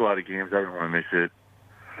go. There was a lot of games. I didn't want to miss it.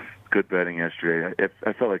 Good betting yesterday.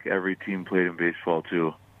 I felt like every team played in baseball,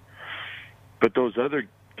 too. But those other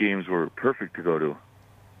games were perfect to go to.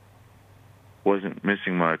 Wasn't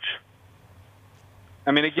missing much.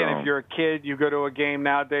 If you're a kid, you go to a game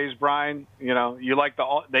nowadays, Brian, you like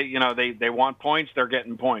they want points, they're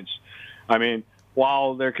getting points.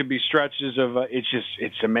 While there could be stretches of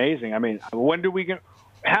it's amazing. When do we get?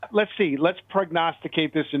 Let's see. Let's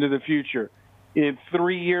prognosticate this into the future. In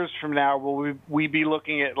 3 years from now, will we be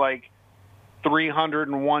looking at like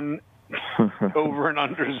 301 over and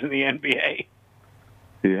unders in the NBA?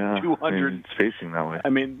 Yeah, 200. It's facing that way.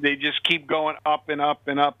 They just keep going up and up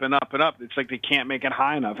and up and up and up. It's like they can't make it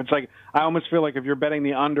high enough. It's like I almost feel like if you're betting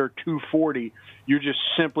the under 240, you're just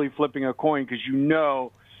simply flipping a coin because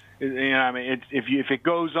if it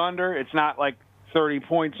goes under, it's not like 30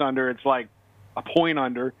 points under. It's like a point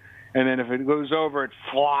under, and then if it goes over, it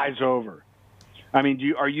flies over.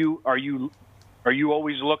 Are you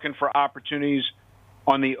always looking for opportunities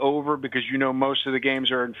on the over because most of the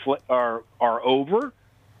games are over,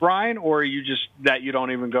 Brian, or are you just that you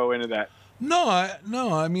don't even go into that? No.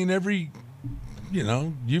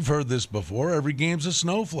 You've heard this before. Every game's a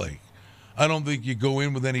snowflake. I don't think you go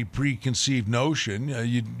in with any preconceived notion.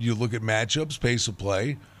 You look at matchups, pace of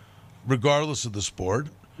play, regardless of the sport.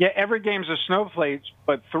 Yeah, every game's a snowflake,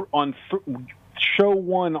 but on show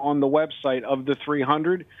one on the website of the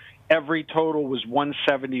 300, every total was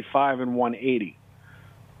 175 and 180.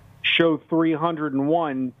 Show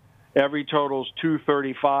 301, every total's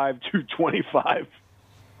 235, 225.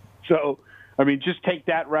 So, just take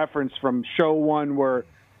that reference from show one where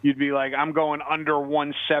you'd be like, I'm going under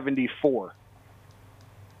 174.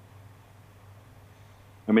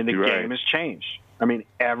 The game has changed.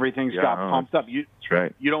 Everything's got pumped up. That's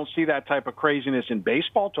right. You don't see that type of craziness in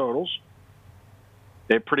baseball totals.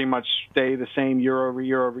 They pretty much stay the same year over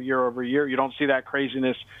year over year over year. You don't see that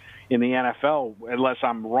craziness in the NFL, unless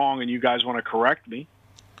I'm wrong and you guys want to correct me.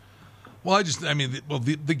 Well,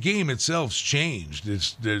 the game itself's changed.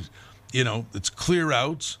 It's clear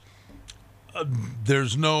outs.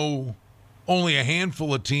 There's only a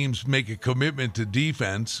handful of teams make a commitment to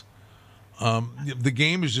defense. The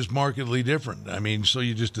game is just markedly different. So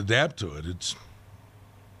you just adapt to it.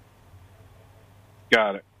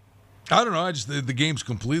 Got it. I don't know. The game's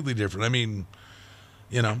completely different.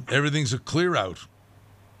 Everything's a clear out.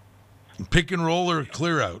 Pick and roll or a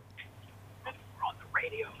clear out. We're on the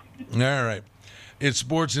radio. All right. It's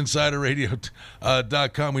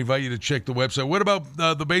SportsInsiderRadio.com. We invite you to check the website. What about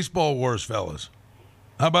the baseball wars, fellas?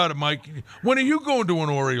 How about it, Mike? When are you going to an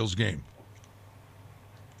Orioles game?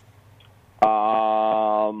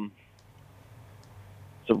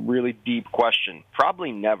 It's a really deep question.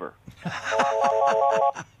 Probably never.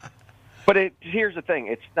 But here's the thing.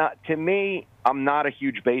 It's not, to me, I'm not a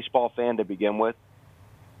huge baseball fan to begin with.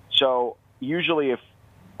 So usually if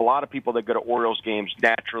a lot of people that go to Orioles games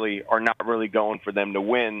naturally are not really going for them to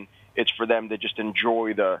win. It's for them to just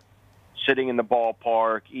enjoy the sitting in the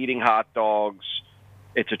ballpark, eating hot dogs.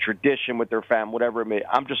 It's a tradition with their family, whatever it may be.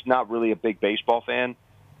 I'm just not really a big baseball fan.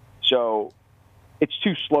 So it's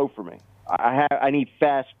too slow for me. I need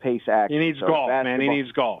fast-paced action. He needs golf, man. He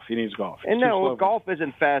needs golf. And no, golf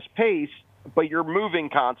isn't fast-paced, but you're moving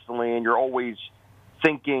constantly, and you're always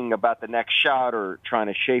thinking about the next shot or trying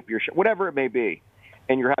to shape your shot, whatever it may be.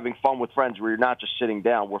 And you're having fun with friends where you're not just sitting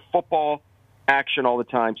down. Where football, action all the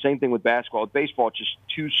time. Same thing with basketball. With baseball, it's just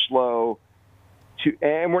too slow.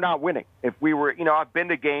 And we're not winning. If we were, I've been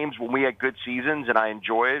to games when we had good seasons, and I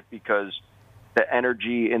enjoy it because the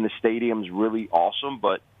energy in the stadium is really awesome,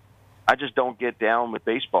 but I just don't get down with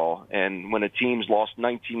baseball. And when a team's lost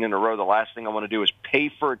 19 in a row, the last thing I want to do is pay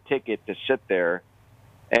for a ticket to sit there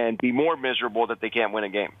and be more miserable that they can't win a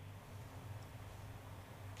game.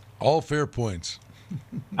 All fair points.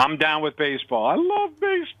 I'm down with baseball. I love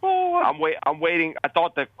baseball. I'm waiting. I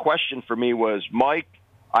thought the question for me was, Mike,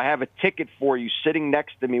 I have a ticket for you sitting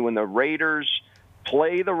next to me when the Raiders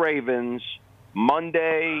play the Ravens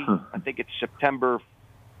Monday. I think it's September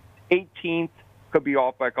 18th. Could be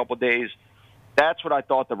off by a couple of days. That's what I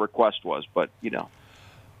thought the request was. But,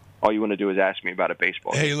 all you want to do is ask me about a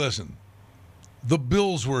baseball game. Hey, listen, the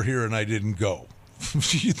Bills were here and I didn't go.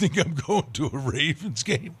 Do you think I'm going to a Ravens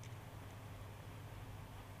game?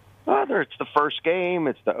 Whether it's the first game,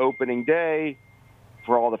 it's the opening day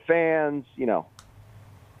for all the fans,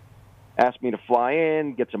 ask me to fly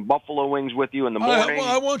in, get some buffalo wings with you in the morning.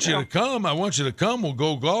 I want you to come. I want you to come. We'll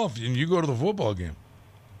go golf, and you go to the football game.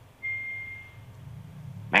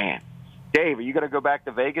 Man, Dave, are you going to go back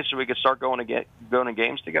to Vegas so we can start going to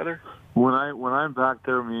games together? When I'm back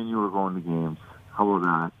there, me and you are going to games. How about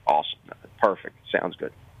that? Awesome. Perfect. Sounds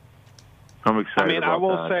good. I'm excited. I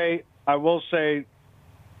will say,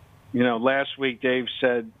 last week Dave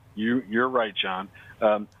said you're right, John.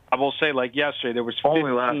 I will say, like yesterday, there was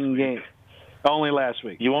 15 games. Only last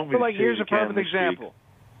week. You won't be. But here's a perfect example.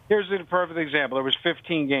 Here's a perfect example. There was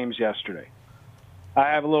 15 games yesterday.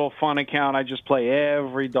 I have a little fun account. I just play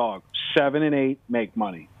every dog. 7 and 8 make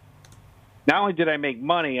money. Not only did I make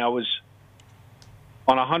money, I was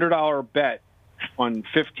on a $100 bet on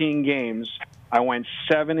 15 games. I went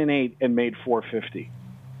 7 and 8 and made $450.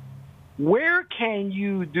 Where can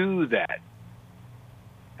you do that?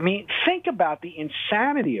 I mean, think about the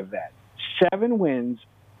insanity of that. 7 wins,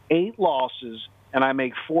 8 losses, and I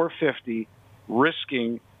make $450,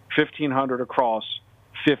 risking $1,500 across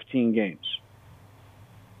 15 games.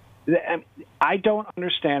 I don't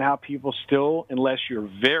understand how people still, unless you're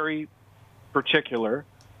very particular,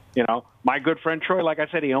 my good friend Troy, like I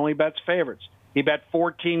said, he only bets favorites. He bet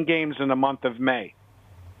 14 games in the month of May.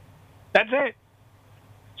 That's it.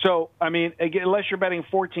 So, I mean, again, unless you're betting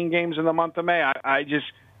 14 games in the month of May, have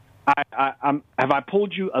I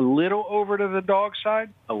pulled you a little over to the dog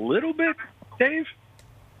side? A little bit, Dave?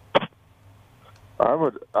 I'm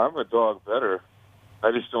a dog better.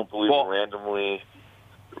 I just don't believe in randomly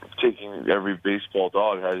taking every baseball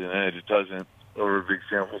dog has an edge. It doesn't over a big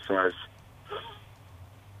sample size.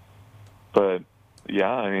 But, yeah,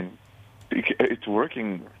 I mean, it's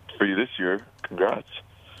working for you this year. Congrats.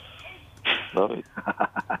 Love it.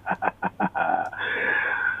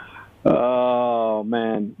 Oh,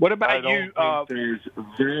 man. What about you? There's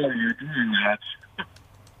value doing that.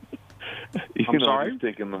 I'm sorry? Just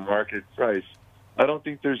taking the market price. I don't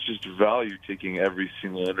think there's just value taking every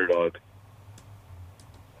single underdog.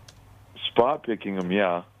 Spot picking them,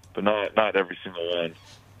 yeah, but not every single one.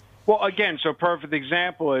 Well, again, so perfect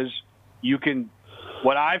example is you can.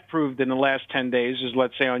 What I've proved in the last 10 days is,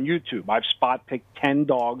 let's say on YouTube, I've spot picked 10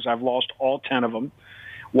 dogs. I've lost all 10 of them,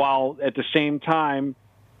 while at the same time,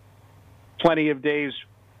 plenty of days,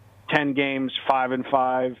 10 games, 5 and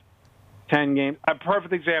 5, 10 games. A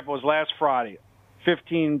perfect example is last Friday,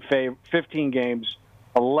 15 games,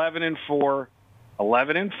 11 and 4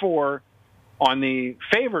 on the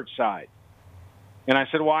favorite side. And I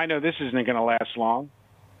said, well, I know this isn't going to last long.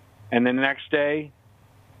 And then the next day,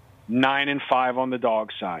 9 and 5 on the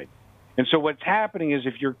dog side. And so what's happening is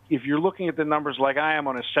if you're looking at the numbers like I am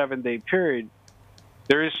on a 7-day period,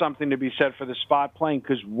 there is something to be said for the spot playing,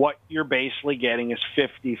 because what you're basically getting is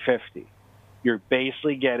 50-50. You're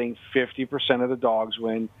basically getting 50% of the dogs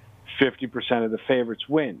win, 50% of the favorites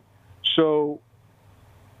win. So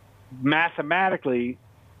mathematically,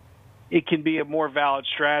 it can be a more valid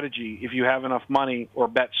strategy if you have enough money or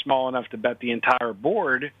bet small enough to bet the entire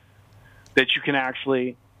board, that you can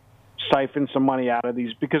actually siphon some money out of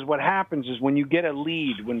these. Because what happens is when you get a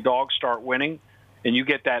lead, when dogs start winning, and you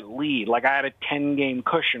get that lead. Like I had a 10-game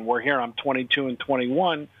cushion where here I'm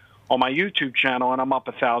 22-21 on my YouTube channel, and I'm up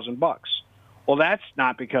 $1,000. Well, that's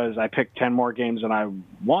not because I picked 10 more games than I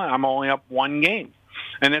won. I'm only up one game.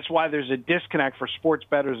 And that's why there's a disconnect for sports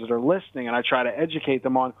bettors that are listening, and I try to educate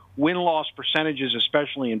them on win-loss percentages,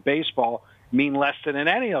 especially in baseball, mean less than in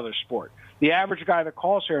any other sport. The average guy that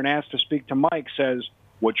calls here and asks to speak to Mike says,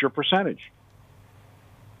 what's your percentage?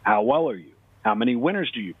 How well are you? How many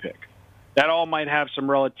winners do you pick? That all might have some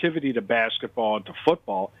relativity to basketball and to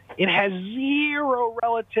football. It has zero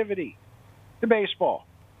relativity to baseball.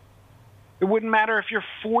 It wouldn't matter if you're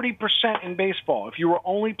 40% in baseball. If you were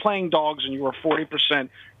only playing dogs and you were 40%,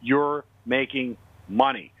 you're making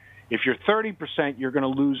money. If you're 30%, you're going to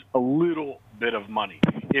lose a little bit of money.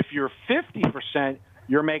 If you're 50%,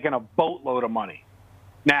 you're making a boatload of money.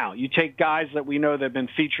 Now, you take guys that we know that have been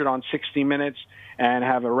featured on 60 Minutes and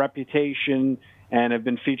have a reputation and have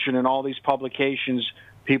been featured in all these publications,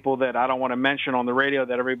 people that I don't want to mention on the radio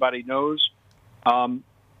that everybody knows,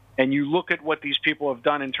 and you look at what these people have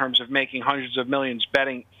done in terms of making hundreds of millions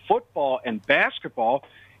betting football and basketball,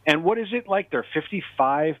 and what is it like? They're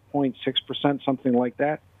 55.6%, something like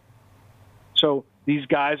that. So these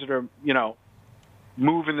guys that are,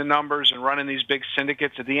 moving the numbers and running these big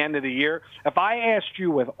syndicates at the end of the year, if I asked you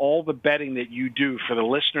with all the betting that you do for the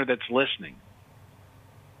listener that's listening,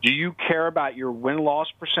 do you care about your win-loss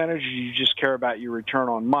percentage, or do you just care about your return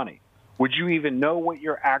on money? Would you even know what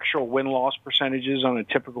your actual win-loss percentage is on a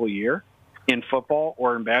typical year in football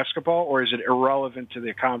or in basketball, or is it irrelevant to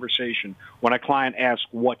the conversation when a client asks,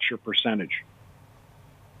 what's your percentage?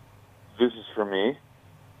 This is for me.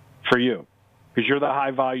 For you, because you're the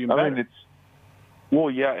high-volume bettor. I mean,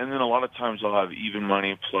 yeah, and then a lot of times I'll have even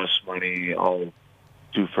money, plus money. I'll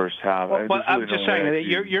do first half. Well, but I'm just saying that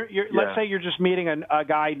you're let's say you're just meeting a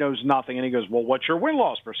guy who knows nothing, and he goes, well, what's your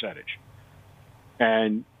win-loss percentage?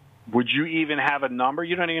 And would you even have a number?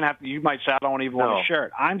 You don't even have to. You might say, I don't even want to share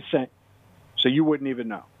it. I'm saying, so you wouldn't even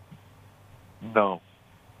know. No.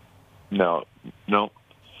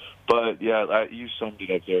 But yeah, you summed it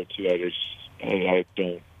up there too. I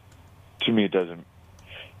don't. To me, it doesn't.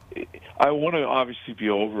 I want to obviously be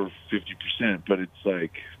over 50%, but it's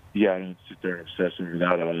like, I don't sit there and obsess over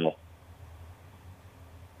that at all.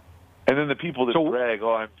 And then the people that brag,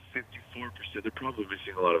 I'm 54%, they're probably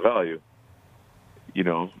missing a lot of value.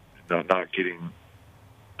 Not getting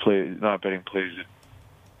not betting plays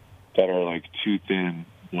that are like too thin,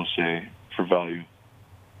 we'll say, for value.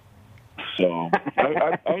 So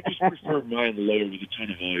I just prefer mine lower with a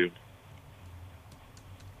ton of volume.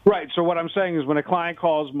 Right. So what I'm saying is when a client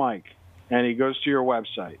calls Mike and he goes to your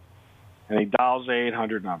website and he dials the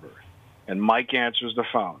 800 number and Mike answers the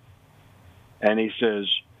phone and he says,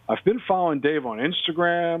 I've been following Dave on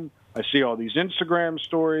Instagram. I see all these Instagram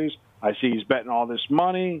stories. I see he's betting all this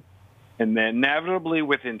money. And then inevitably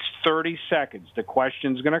within 30 seconds, the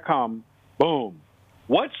question's going to come, boom,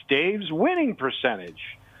 what's Dave's winning percentage?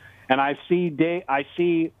 And I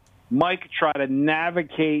see Mike try to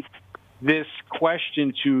navigate this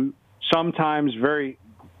question to sometimes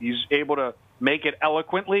he's able to make it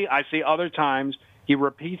eloquently. I see other times he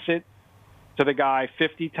repeats it to the guy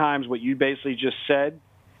 50 times what you basically just said,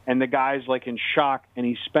 and the guy's like in shock, and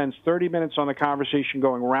he spends 30 minutes on the conversation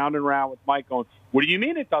going round and round with Mike going, what do you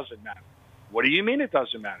mean it doesn't matter? What do you mean it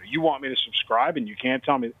doesn't matter? You want me to subscribe and you can't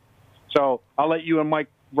tell me? So I'll let you and Mike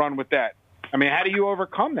run with that. I mean, how do you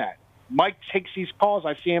overcome that? Mike takes these calls.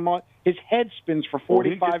 I see him on his head spins for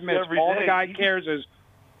 45 minutes. All the guy cares is,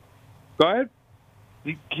 go ahead.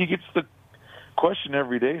 He gets the question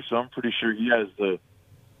every day, so I'm pretty sure he has the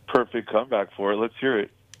perfect comeback for it. Let's hear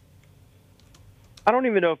it. I don't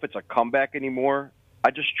even know if it's a comeback anymore.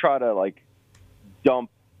 I just try to dump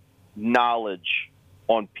knowledge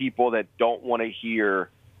on people that don't want to hear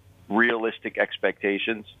realistic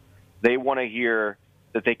expectations. They want to hear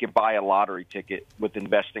that they can buy a lottery ticket with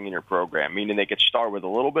investing in your program, meaning they could start with a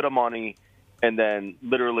little bit of money and then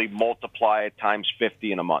literally multiply it times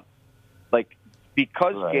 50 in a month.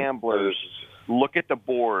 Because gamblers look at the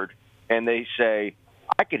board and they say,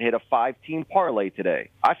 I could hit a 5-team parlay today.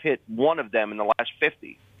 I've hit one of them in the last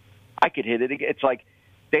 50. I could hit it again. It's like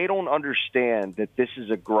they don't understand that this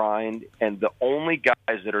is a grind, and the only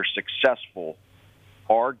guys that are successful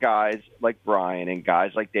are guys like Brian and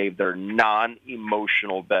guys like Dave that are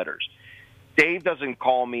non-emotional bettors. Dave doesn't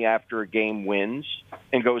call me after a game wins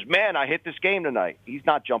and goes, man, I hit this game tonight. He's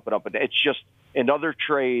not jumping up. It's just another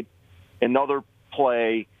trade, another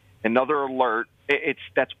play, another alert.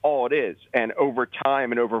 That's all it is. And over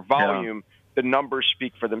time and over volume, the numbers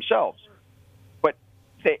speak for themselves. But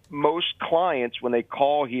most clients, when they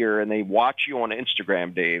call here and they watch you on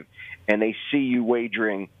Instagram, Dave, and they see you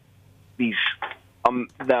wagering these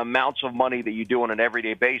the amounts of money that you do on an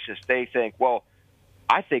everyday basis, they think, well,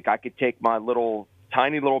 I think I could take my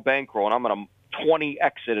tiny little bankroll and I'm going to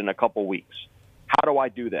 20x it in a couple weeks. How do I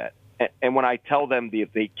do that? And when I tell them that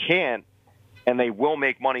if they can't and they will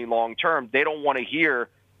make money long term, they don't want to hear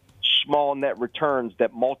small net returns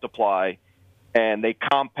that multiply and they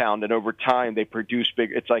compound, and over time they produce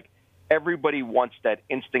big. It's like everybody wants that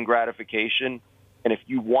instant gratification, and if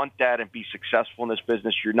you want that and be successful in this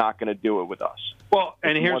business, you're not going to do it with us. Well,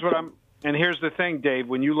 and here's the thing, Dave.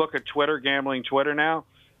 When you look at Twitter, gambling Twitter now,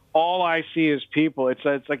 all I see is people. It's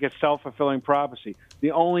like a self-fulfilling prophecy.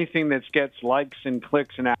 The only thing that gets likes and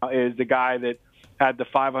clicks now is the guy that had the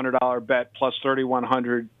 $500 bet plus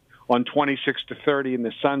 3,100 on 26-30 in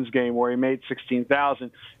the Suns game where he made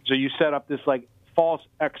 $16,000. So you set up this like false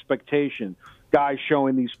expectation. Guys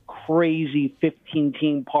showing these crazy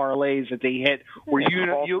 15-team parlays that they hit, where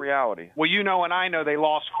reality. Well, you know, and I know they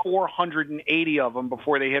lost 480 of them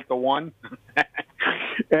before they hit the one,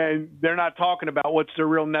 and they're not talking about what's their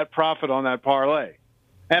real net profit on that parlay.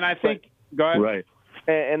 And I think, go ahead. Right.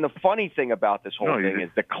 And the funny thing about this whole thing is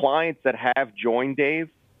the clients that have joined, Dave,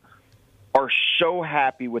 are so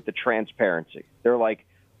happy with the transparency. They're like,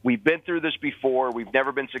 we've been through this before. We've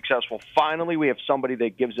never been successful. Finally, we have somebody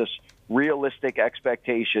that gives us realistic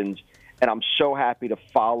expectations, and I'm so happy to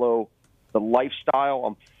follow the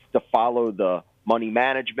lifestyle, to follow the money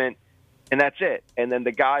management, and that's it. And then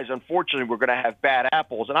the guys, unfortunately, we're going to have bad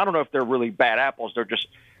apples, and I don't know if they're really bad apples.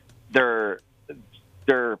 They're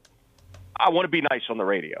I want to be nice on the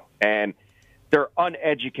radio, and they're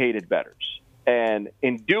uneducated bettors. And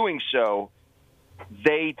in doing so,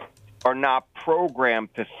 they are not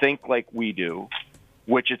programmed to think like we do,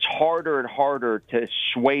 which it's harder and harder to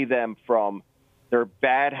sway them from their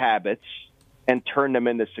bad habits and turn them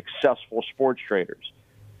into successful sports traders,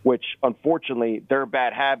 which unfortunately their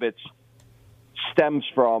bad habits stems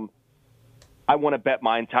from, I want to bet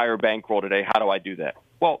my entire bankroll today. How do I do that?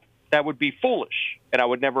 Well, that would be foolish, and I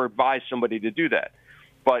would never advise somebody to do that.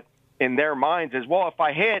 But in their minds is, well, if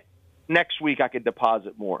I hit, next week I could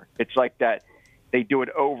deposit more. It's like that. They do it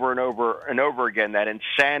over and over and over again. That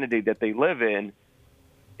insanity that they live in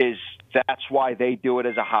that's why they do it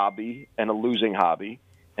as a hobby and a losing hobby.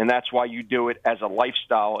 And that's why you do it as a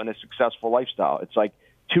lifestyle and a successful lifestyle. It's like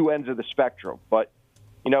two ends of the spectrum. But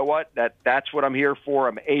you know what? That's what I'm here for.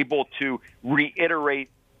 I'm able to reiterate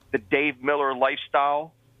the Dave Miller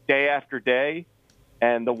lifestyle day after day.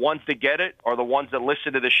 And the ones that get it are the ones that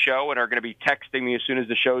listen to the show and are going to be texting me as soon as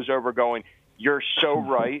the show's over going, you're so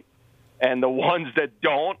right. And the ones that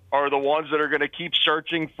don't are the ones that are going to keep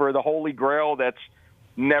searching for the Holy Grail that's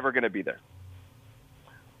never going to be there.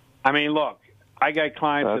 I mean, look, I got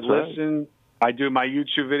clients that listen. I do my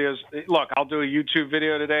YouTube videos. Look, I'll do a YouTube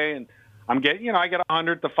video today, and I'm getting, I get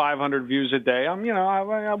 100 to 500 views a day. I'm,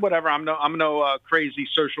 whatever. I'm no crazy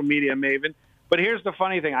social media maven. But here's the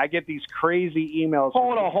funny thing. I get these crazy emails.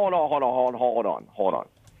 Hold on.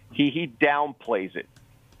 He downplays it.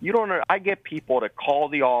 You don't know. I get people to call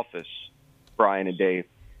the office, Brian and Dave.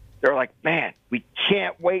 They're like, man, we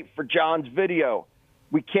can't wait for John's video.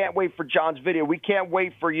 We can't wait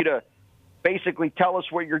for you to basically tell us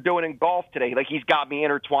what you're doing in golf today. Like, he's got me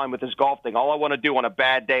intertwined with his golf thing. All I want to do on a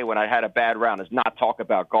bad day when I had a bad round is not talk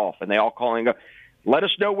about golf. And they all call and go, let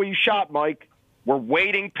us know where you shot, Mike. We're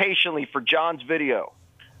waiting patiently for John's video.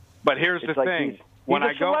 But here's the thing. When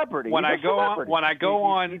I go on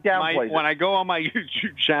my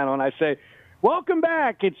YouTube channel and I say, welcome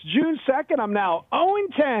back, it's June 2nd, I'm now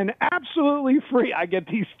 0-10, absolutely free. I get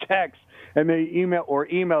these texts and they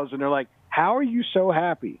emails and they're like, how are you so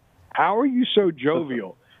happy? How are you so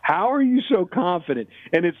jovial? How are you so confident?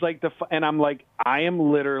 And it's like and I'm like, I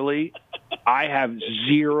have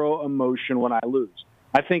zero emotion when I lose.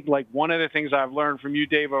 I think like one of the things I've learned from you,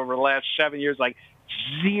 Dave, over the last 7 years, like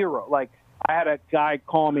zero. Like I had a guy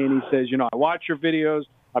call me and he says, I watch your videos.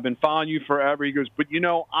 I've been following you forever. He goes, but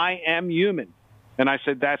I am human. And I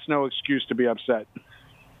said, that's no excuse to be upset.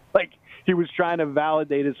 Like he was trying to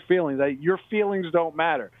validate his feelings. Like, your feelings don't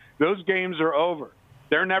matter. Those games are over.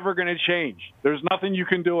 They're never going to change. There's nothing you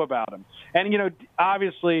can do about them. And,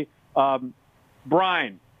 obviously,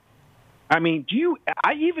 Brian, I mean,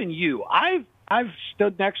 I've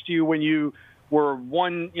stood next to you when you were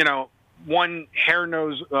one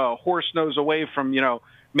horse nose away from,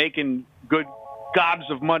 making good gobs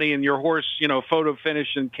of money and your horse, photo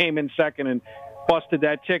finish and came in second and busted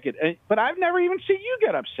that ticket. But I've never even seen you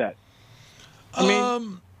get upset. I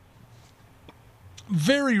mean,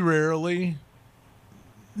 very rarely.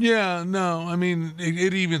 Yeah, no, I mean,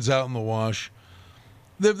 it evens out in the wash.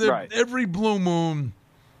 Right. Every blue moon,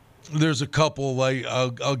 there's a couple like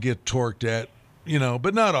I'll get torqued at,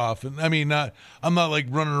 but not often. I mean, I'm not like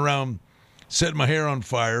running around setting my hair on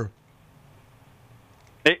fire.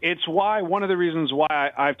 It's one of the reasons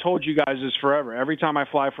why I've told you guys this forever. Every time I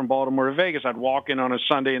fly from Baltimore to Vegas, I'd walk in on a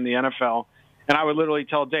Sunday in the NFL, and I would literally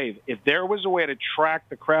tell Dave, if there was a way to track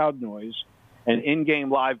the crowd noise and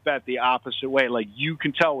in-game live bet the opposite way, like you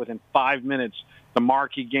can tell within 5 minutes the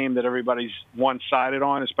marquee game that everybody's one-sided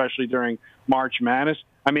on, especially during March Madness.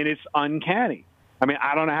 I mean, it's uncanny. I mean,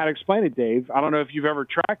 I don't know how to explain it, Dave. I don't know if you've ever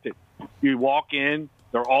tracked it. You walk in,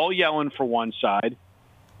 they're all yelling for one side.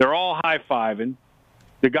 They're all high-fiving.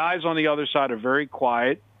 The guys on the other side are very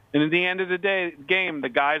quiet. And at the end of the game, the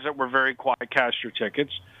guys that were very quiet cashed your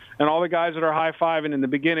tickets. And all the guys that are high-fiving in the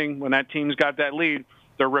beginning, when that team's got that lead,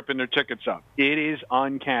 they're ripping their tickets up. It is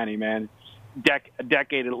uncanny, man. A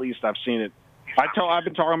decade at least I've seen it. I've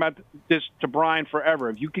been talking about this to Brian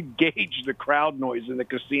forever. If you could gauge the crowd noise in the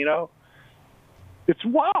casino, it's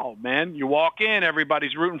wild, man. You walk in,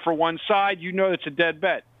 everybody's rooting for one side. You know it's a dead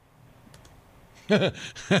bet.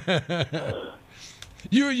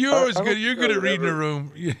 You're always good. You're good at reading the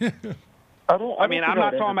room. I'm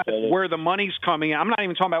not talking about where the money's coming in. I'm not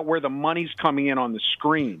even talking about where the money's coming in on the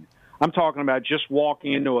screen. I'm talking about just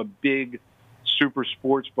walking into a big super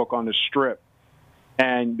sports book on the Strip.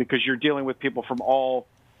 And because you're dealing with people from all,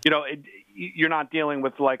 you're not dealing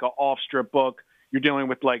with like an off-strip book. You're dealing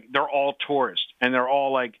with they're all tourists and they're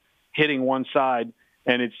all hitting one side,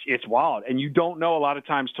 and it's wild. And you don't know a lot of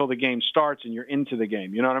times till the game starts and you're into the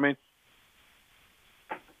game. You know what I mean?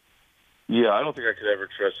 Yeah, I don't think I could ever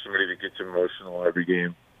trust somebody that gets emotional every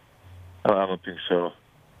game. I don't think so.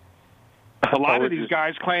 A lot of these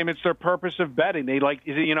guys claim it's their purpose of betting. They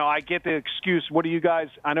I get the excuse. What do you guys?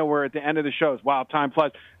 I know we're at the end of the show. Wow, time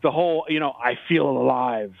flies. The whole, I feel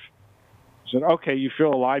alive. I said, okay, you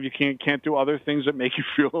feel alive. You can't do other things that make you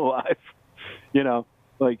feel alive. A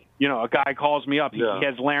guy calls me up. He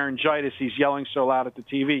has laryngitis. He's yelling so loud at the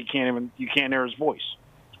TV, you can't hear his voice.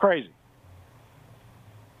 It's crazy.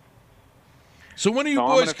 So when are you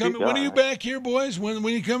boys coming? When are you back here, boys? When are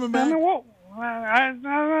you coming back? I'm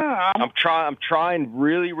trying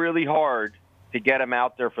really, really hard to get him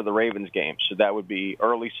out there for the Ravens game. So that would be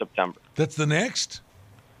early September. That's the next?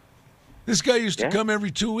 This guy used to come every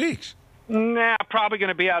 2 weeks. Nah, probably going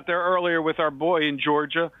to be out there earlier with our boy in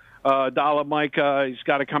Georgia, Dollar Mike. He's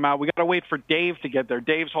got to come out. We got to wait for Dave to get there.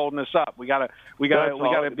 Dave's holding us up. We got to be.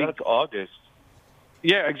 That's August.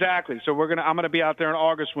 Yeah, exactly. So I'm going to be out there in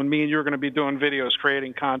August when me and you are going to be doing videos,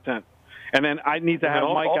 creating content, and then I need to have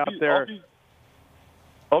Mike out there.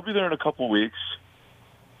 I'll be there in a couple weeks.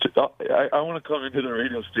 I want to come into the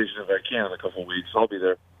radio station if I can in a couple weeks. I'll be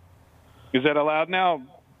there. Is that allowed now,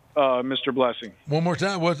 Mr. Blessing? One more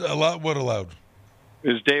time. What allowed?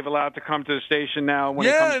 Is Dave allowed to come to the station now when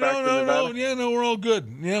he comes back to Nevada? Yeah, no, we're all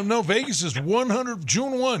good. Yeah, no, Vegas is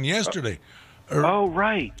June 1 yesterday.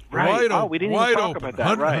 Right. We didn't even talk about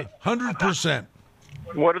that. 100%.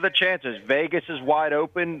 What are the chances? Vegas is wide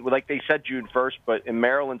open. Like they said June 1st, but in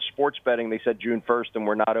Maryland sports betting, they said June 1st, and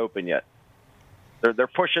we're not open yet. They're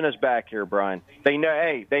pushing us back here, Brian. They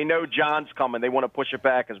know John's coming. They want to push it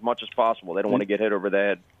back as much as possible. They don't want to get hit over the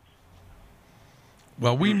head.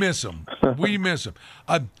 Well, we miss him. It's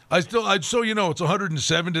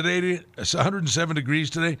 107 today. It's 107 degrees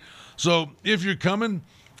today. So if you're coming,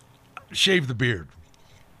 shave the beard.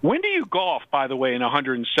 When do you golf, by the way, in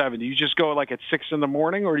 107? Do you just go at 6 in the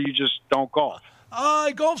morning, or you just don't golf?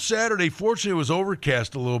 I golfed Saturday. Fortunately, it was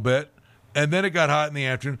overcast a little bit, and then it got hot in the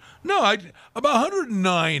afternoon. No, about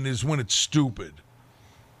 109 is when it's stupid.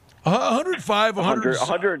 105,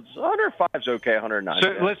 105 is okay. 109. So,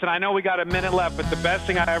 listen, I know we got a minute left, but the best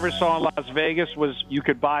thing I ever saw in Las Vegas was you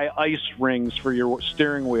could buy ice rings for your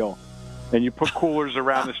steering wheel, and you put coolers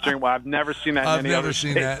around the steering wheel. I've never seen that. I've never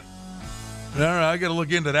seen that. All right, I got to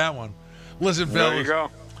look into that one. Listen, fellas, there you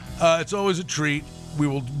go. It's always a treat. We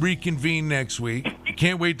will reconvene next week.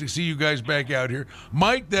 Can't wait to see you guys back out here.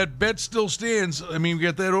 Mike, that bet still stands. I mean, we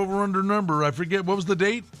got that over-under number. I forget, what was the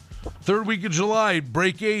date? 3rd week of July.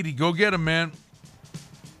 Break 80. Go get him, man.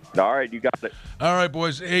 All right, you got it. All right,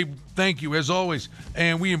 boys. Hey, thank you, as always.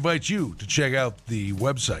 And we invite you to check out the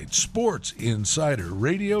website,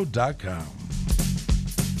 sportsinsiderradio.com.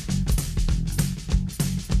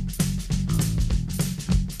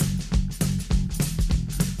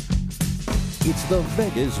 It's the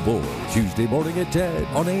Vegas Boys, Tuesday morning at 10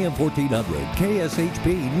 on AM 1400,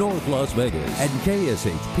 KSHP North Las Vegas, and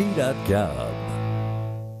KSHP.com.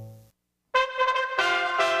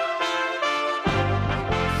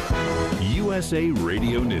 USA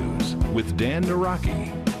Radio News with Dan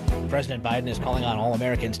Naraki. President Biden is calling on all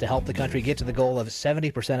Americans to help the country get to the goal of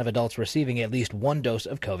 70% of adults receiving at least one dose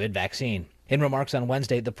of COVID vaccine. In remarks on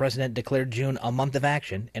Wednesday, the president declared June a month of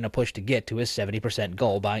action in a push to get to his 70%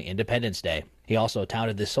 goal by Independence Day. He also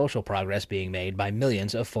touted the social progress being made by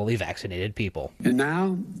millions of fully vaccinated people. And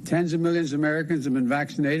now, tens of millions of Americans have been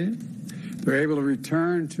vaccinated. They're able to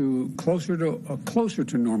return to closer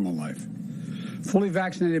to normal life. Fully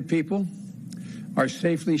vaccinated people are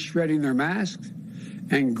safely shredding their masks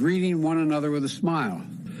and greeting one another with a smile.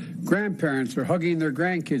 Grandparents are hugging their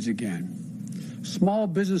grandkids again. Small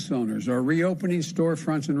business owners are reopening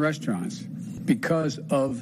storefronts and restaurants because of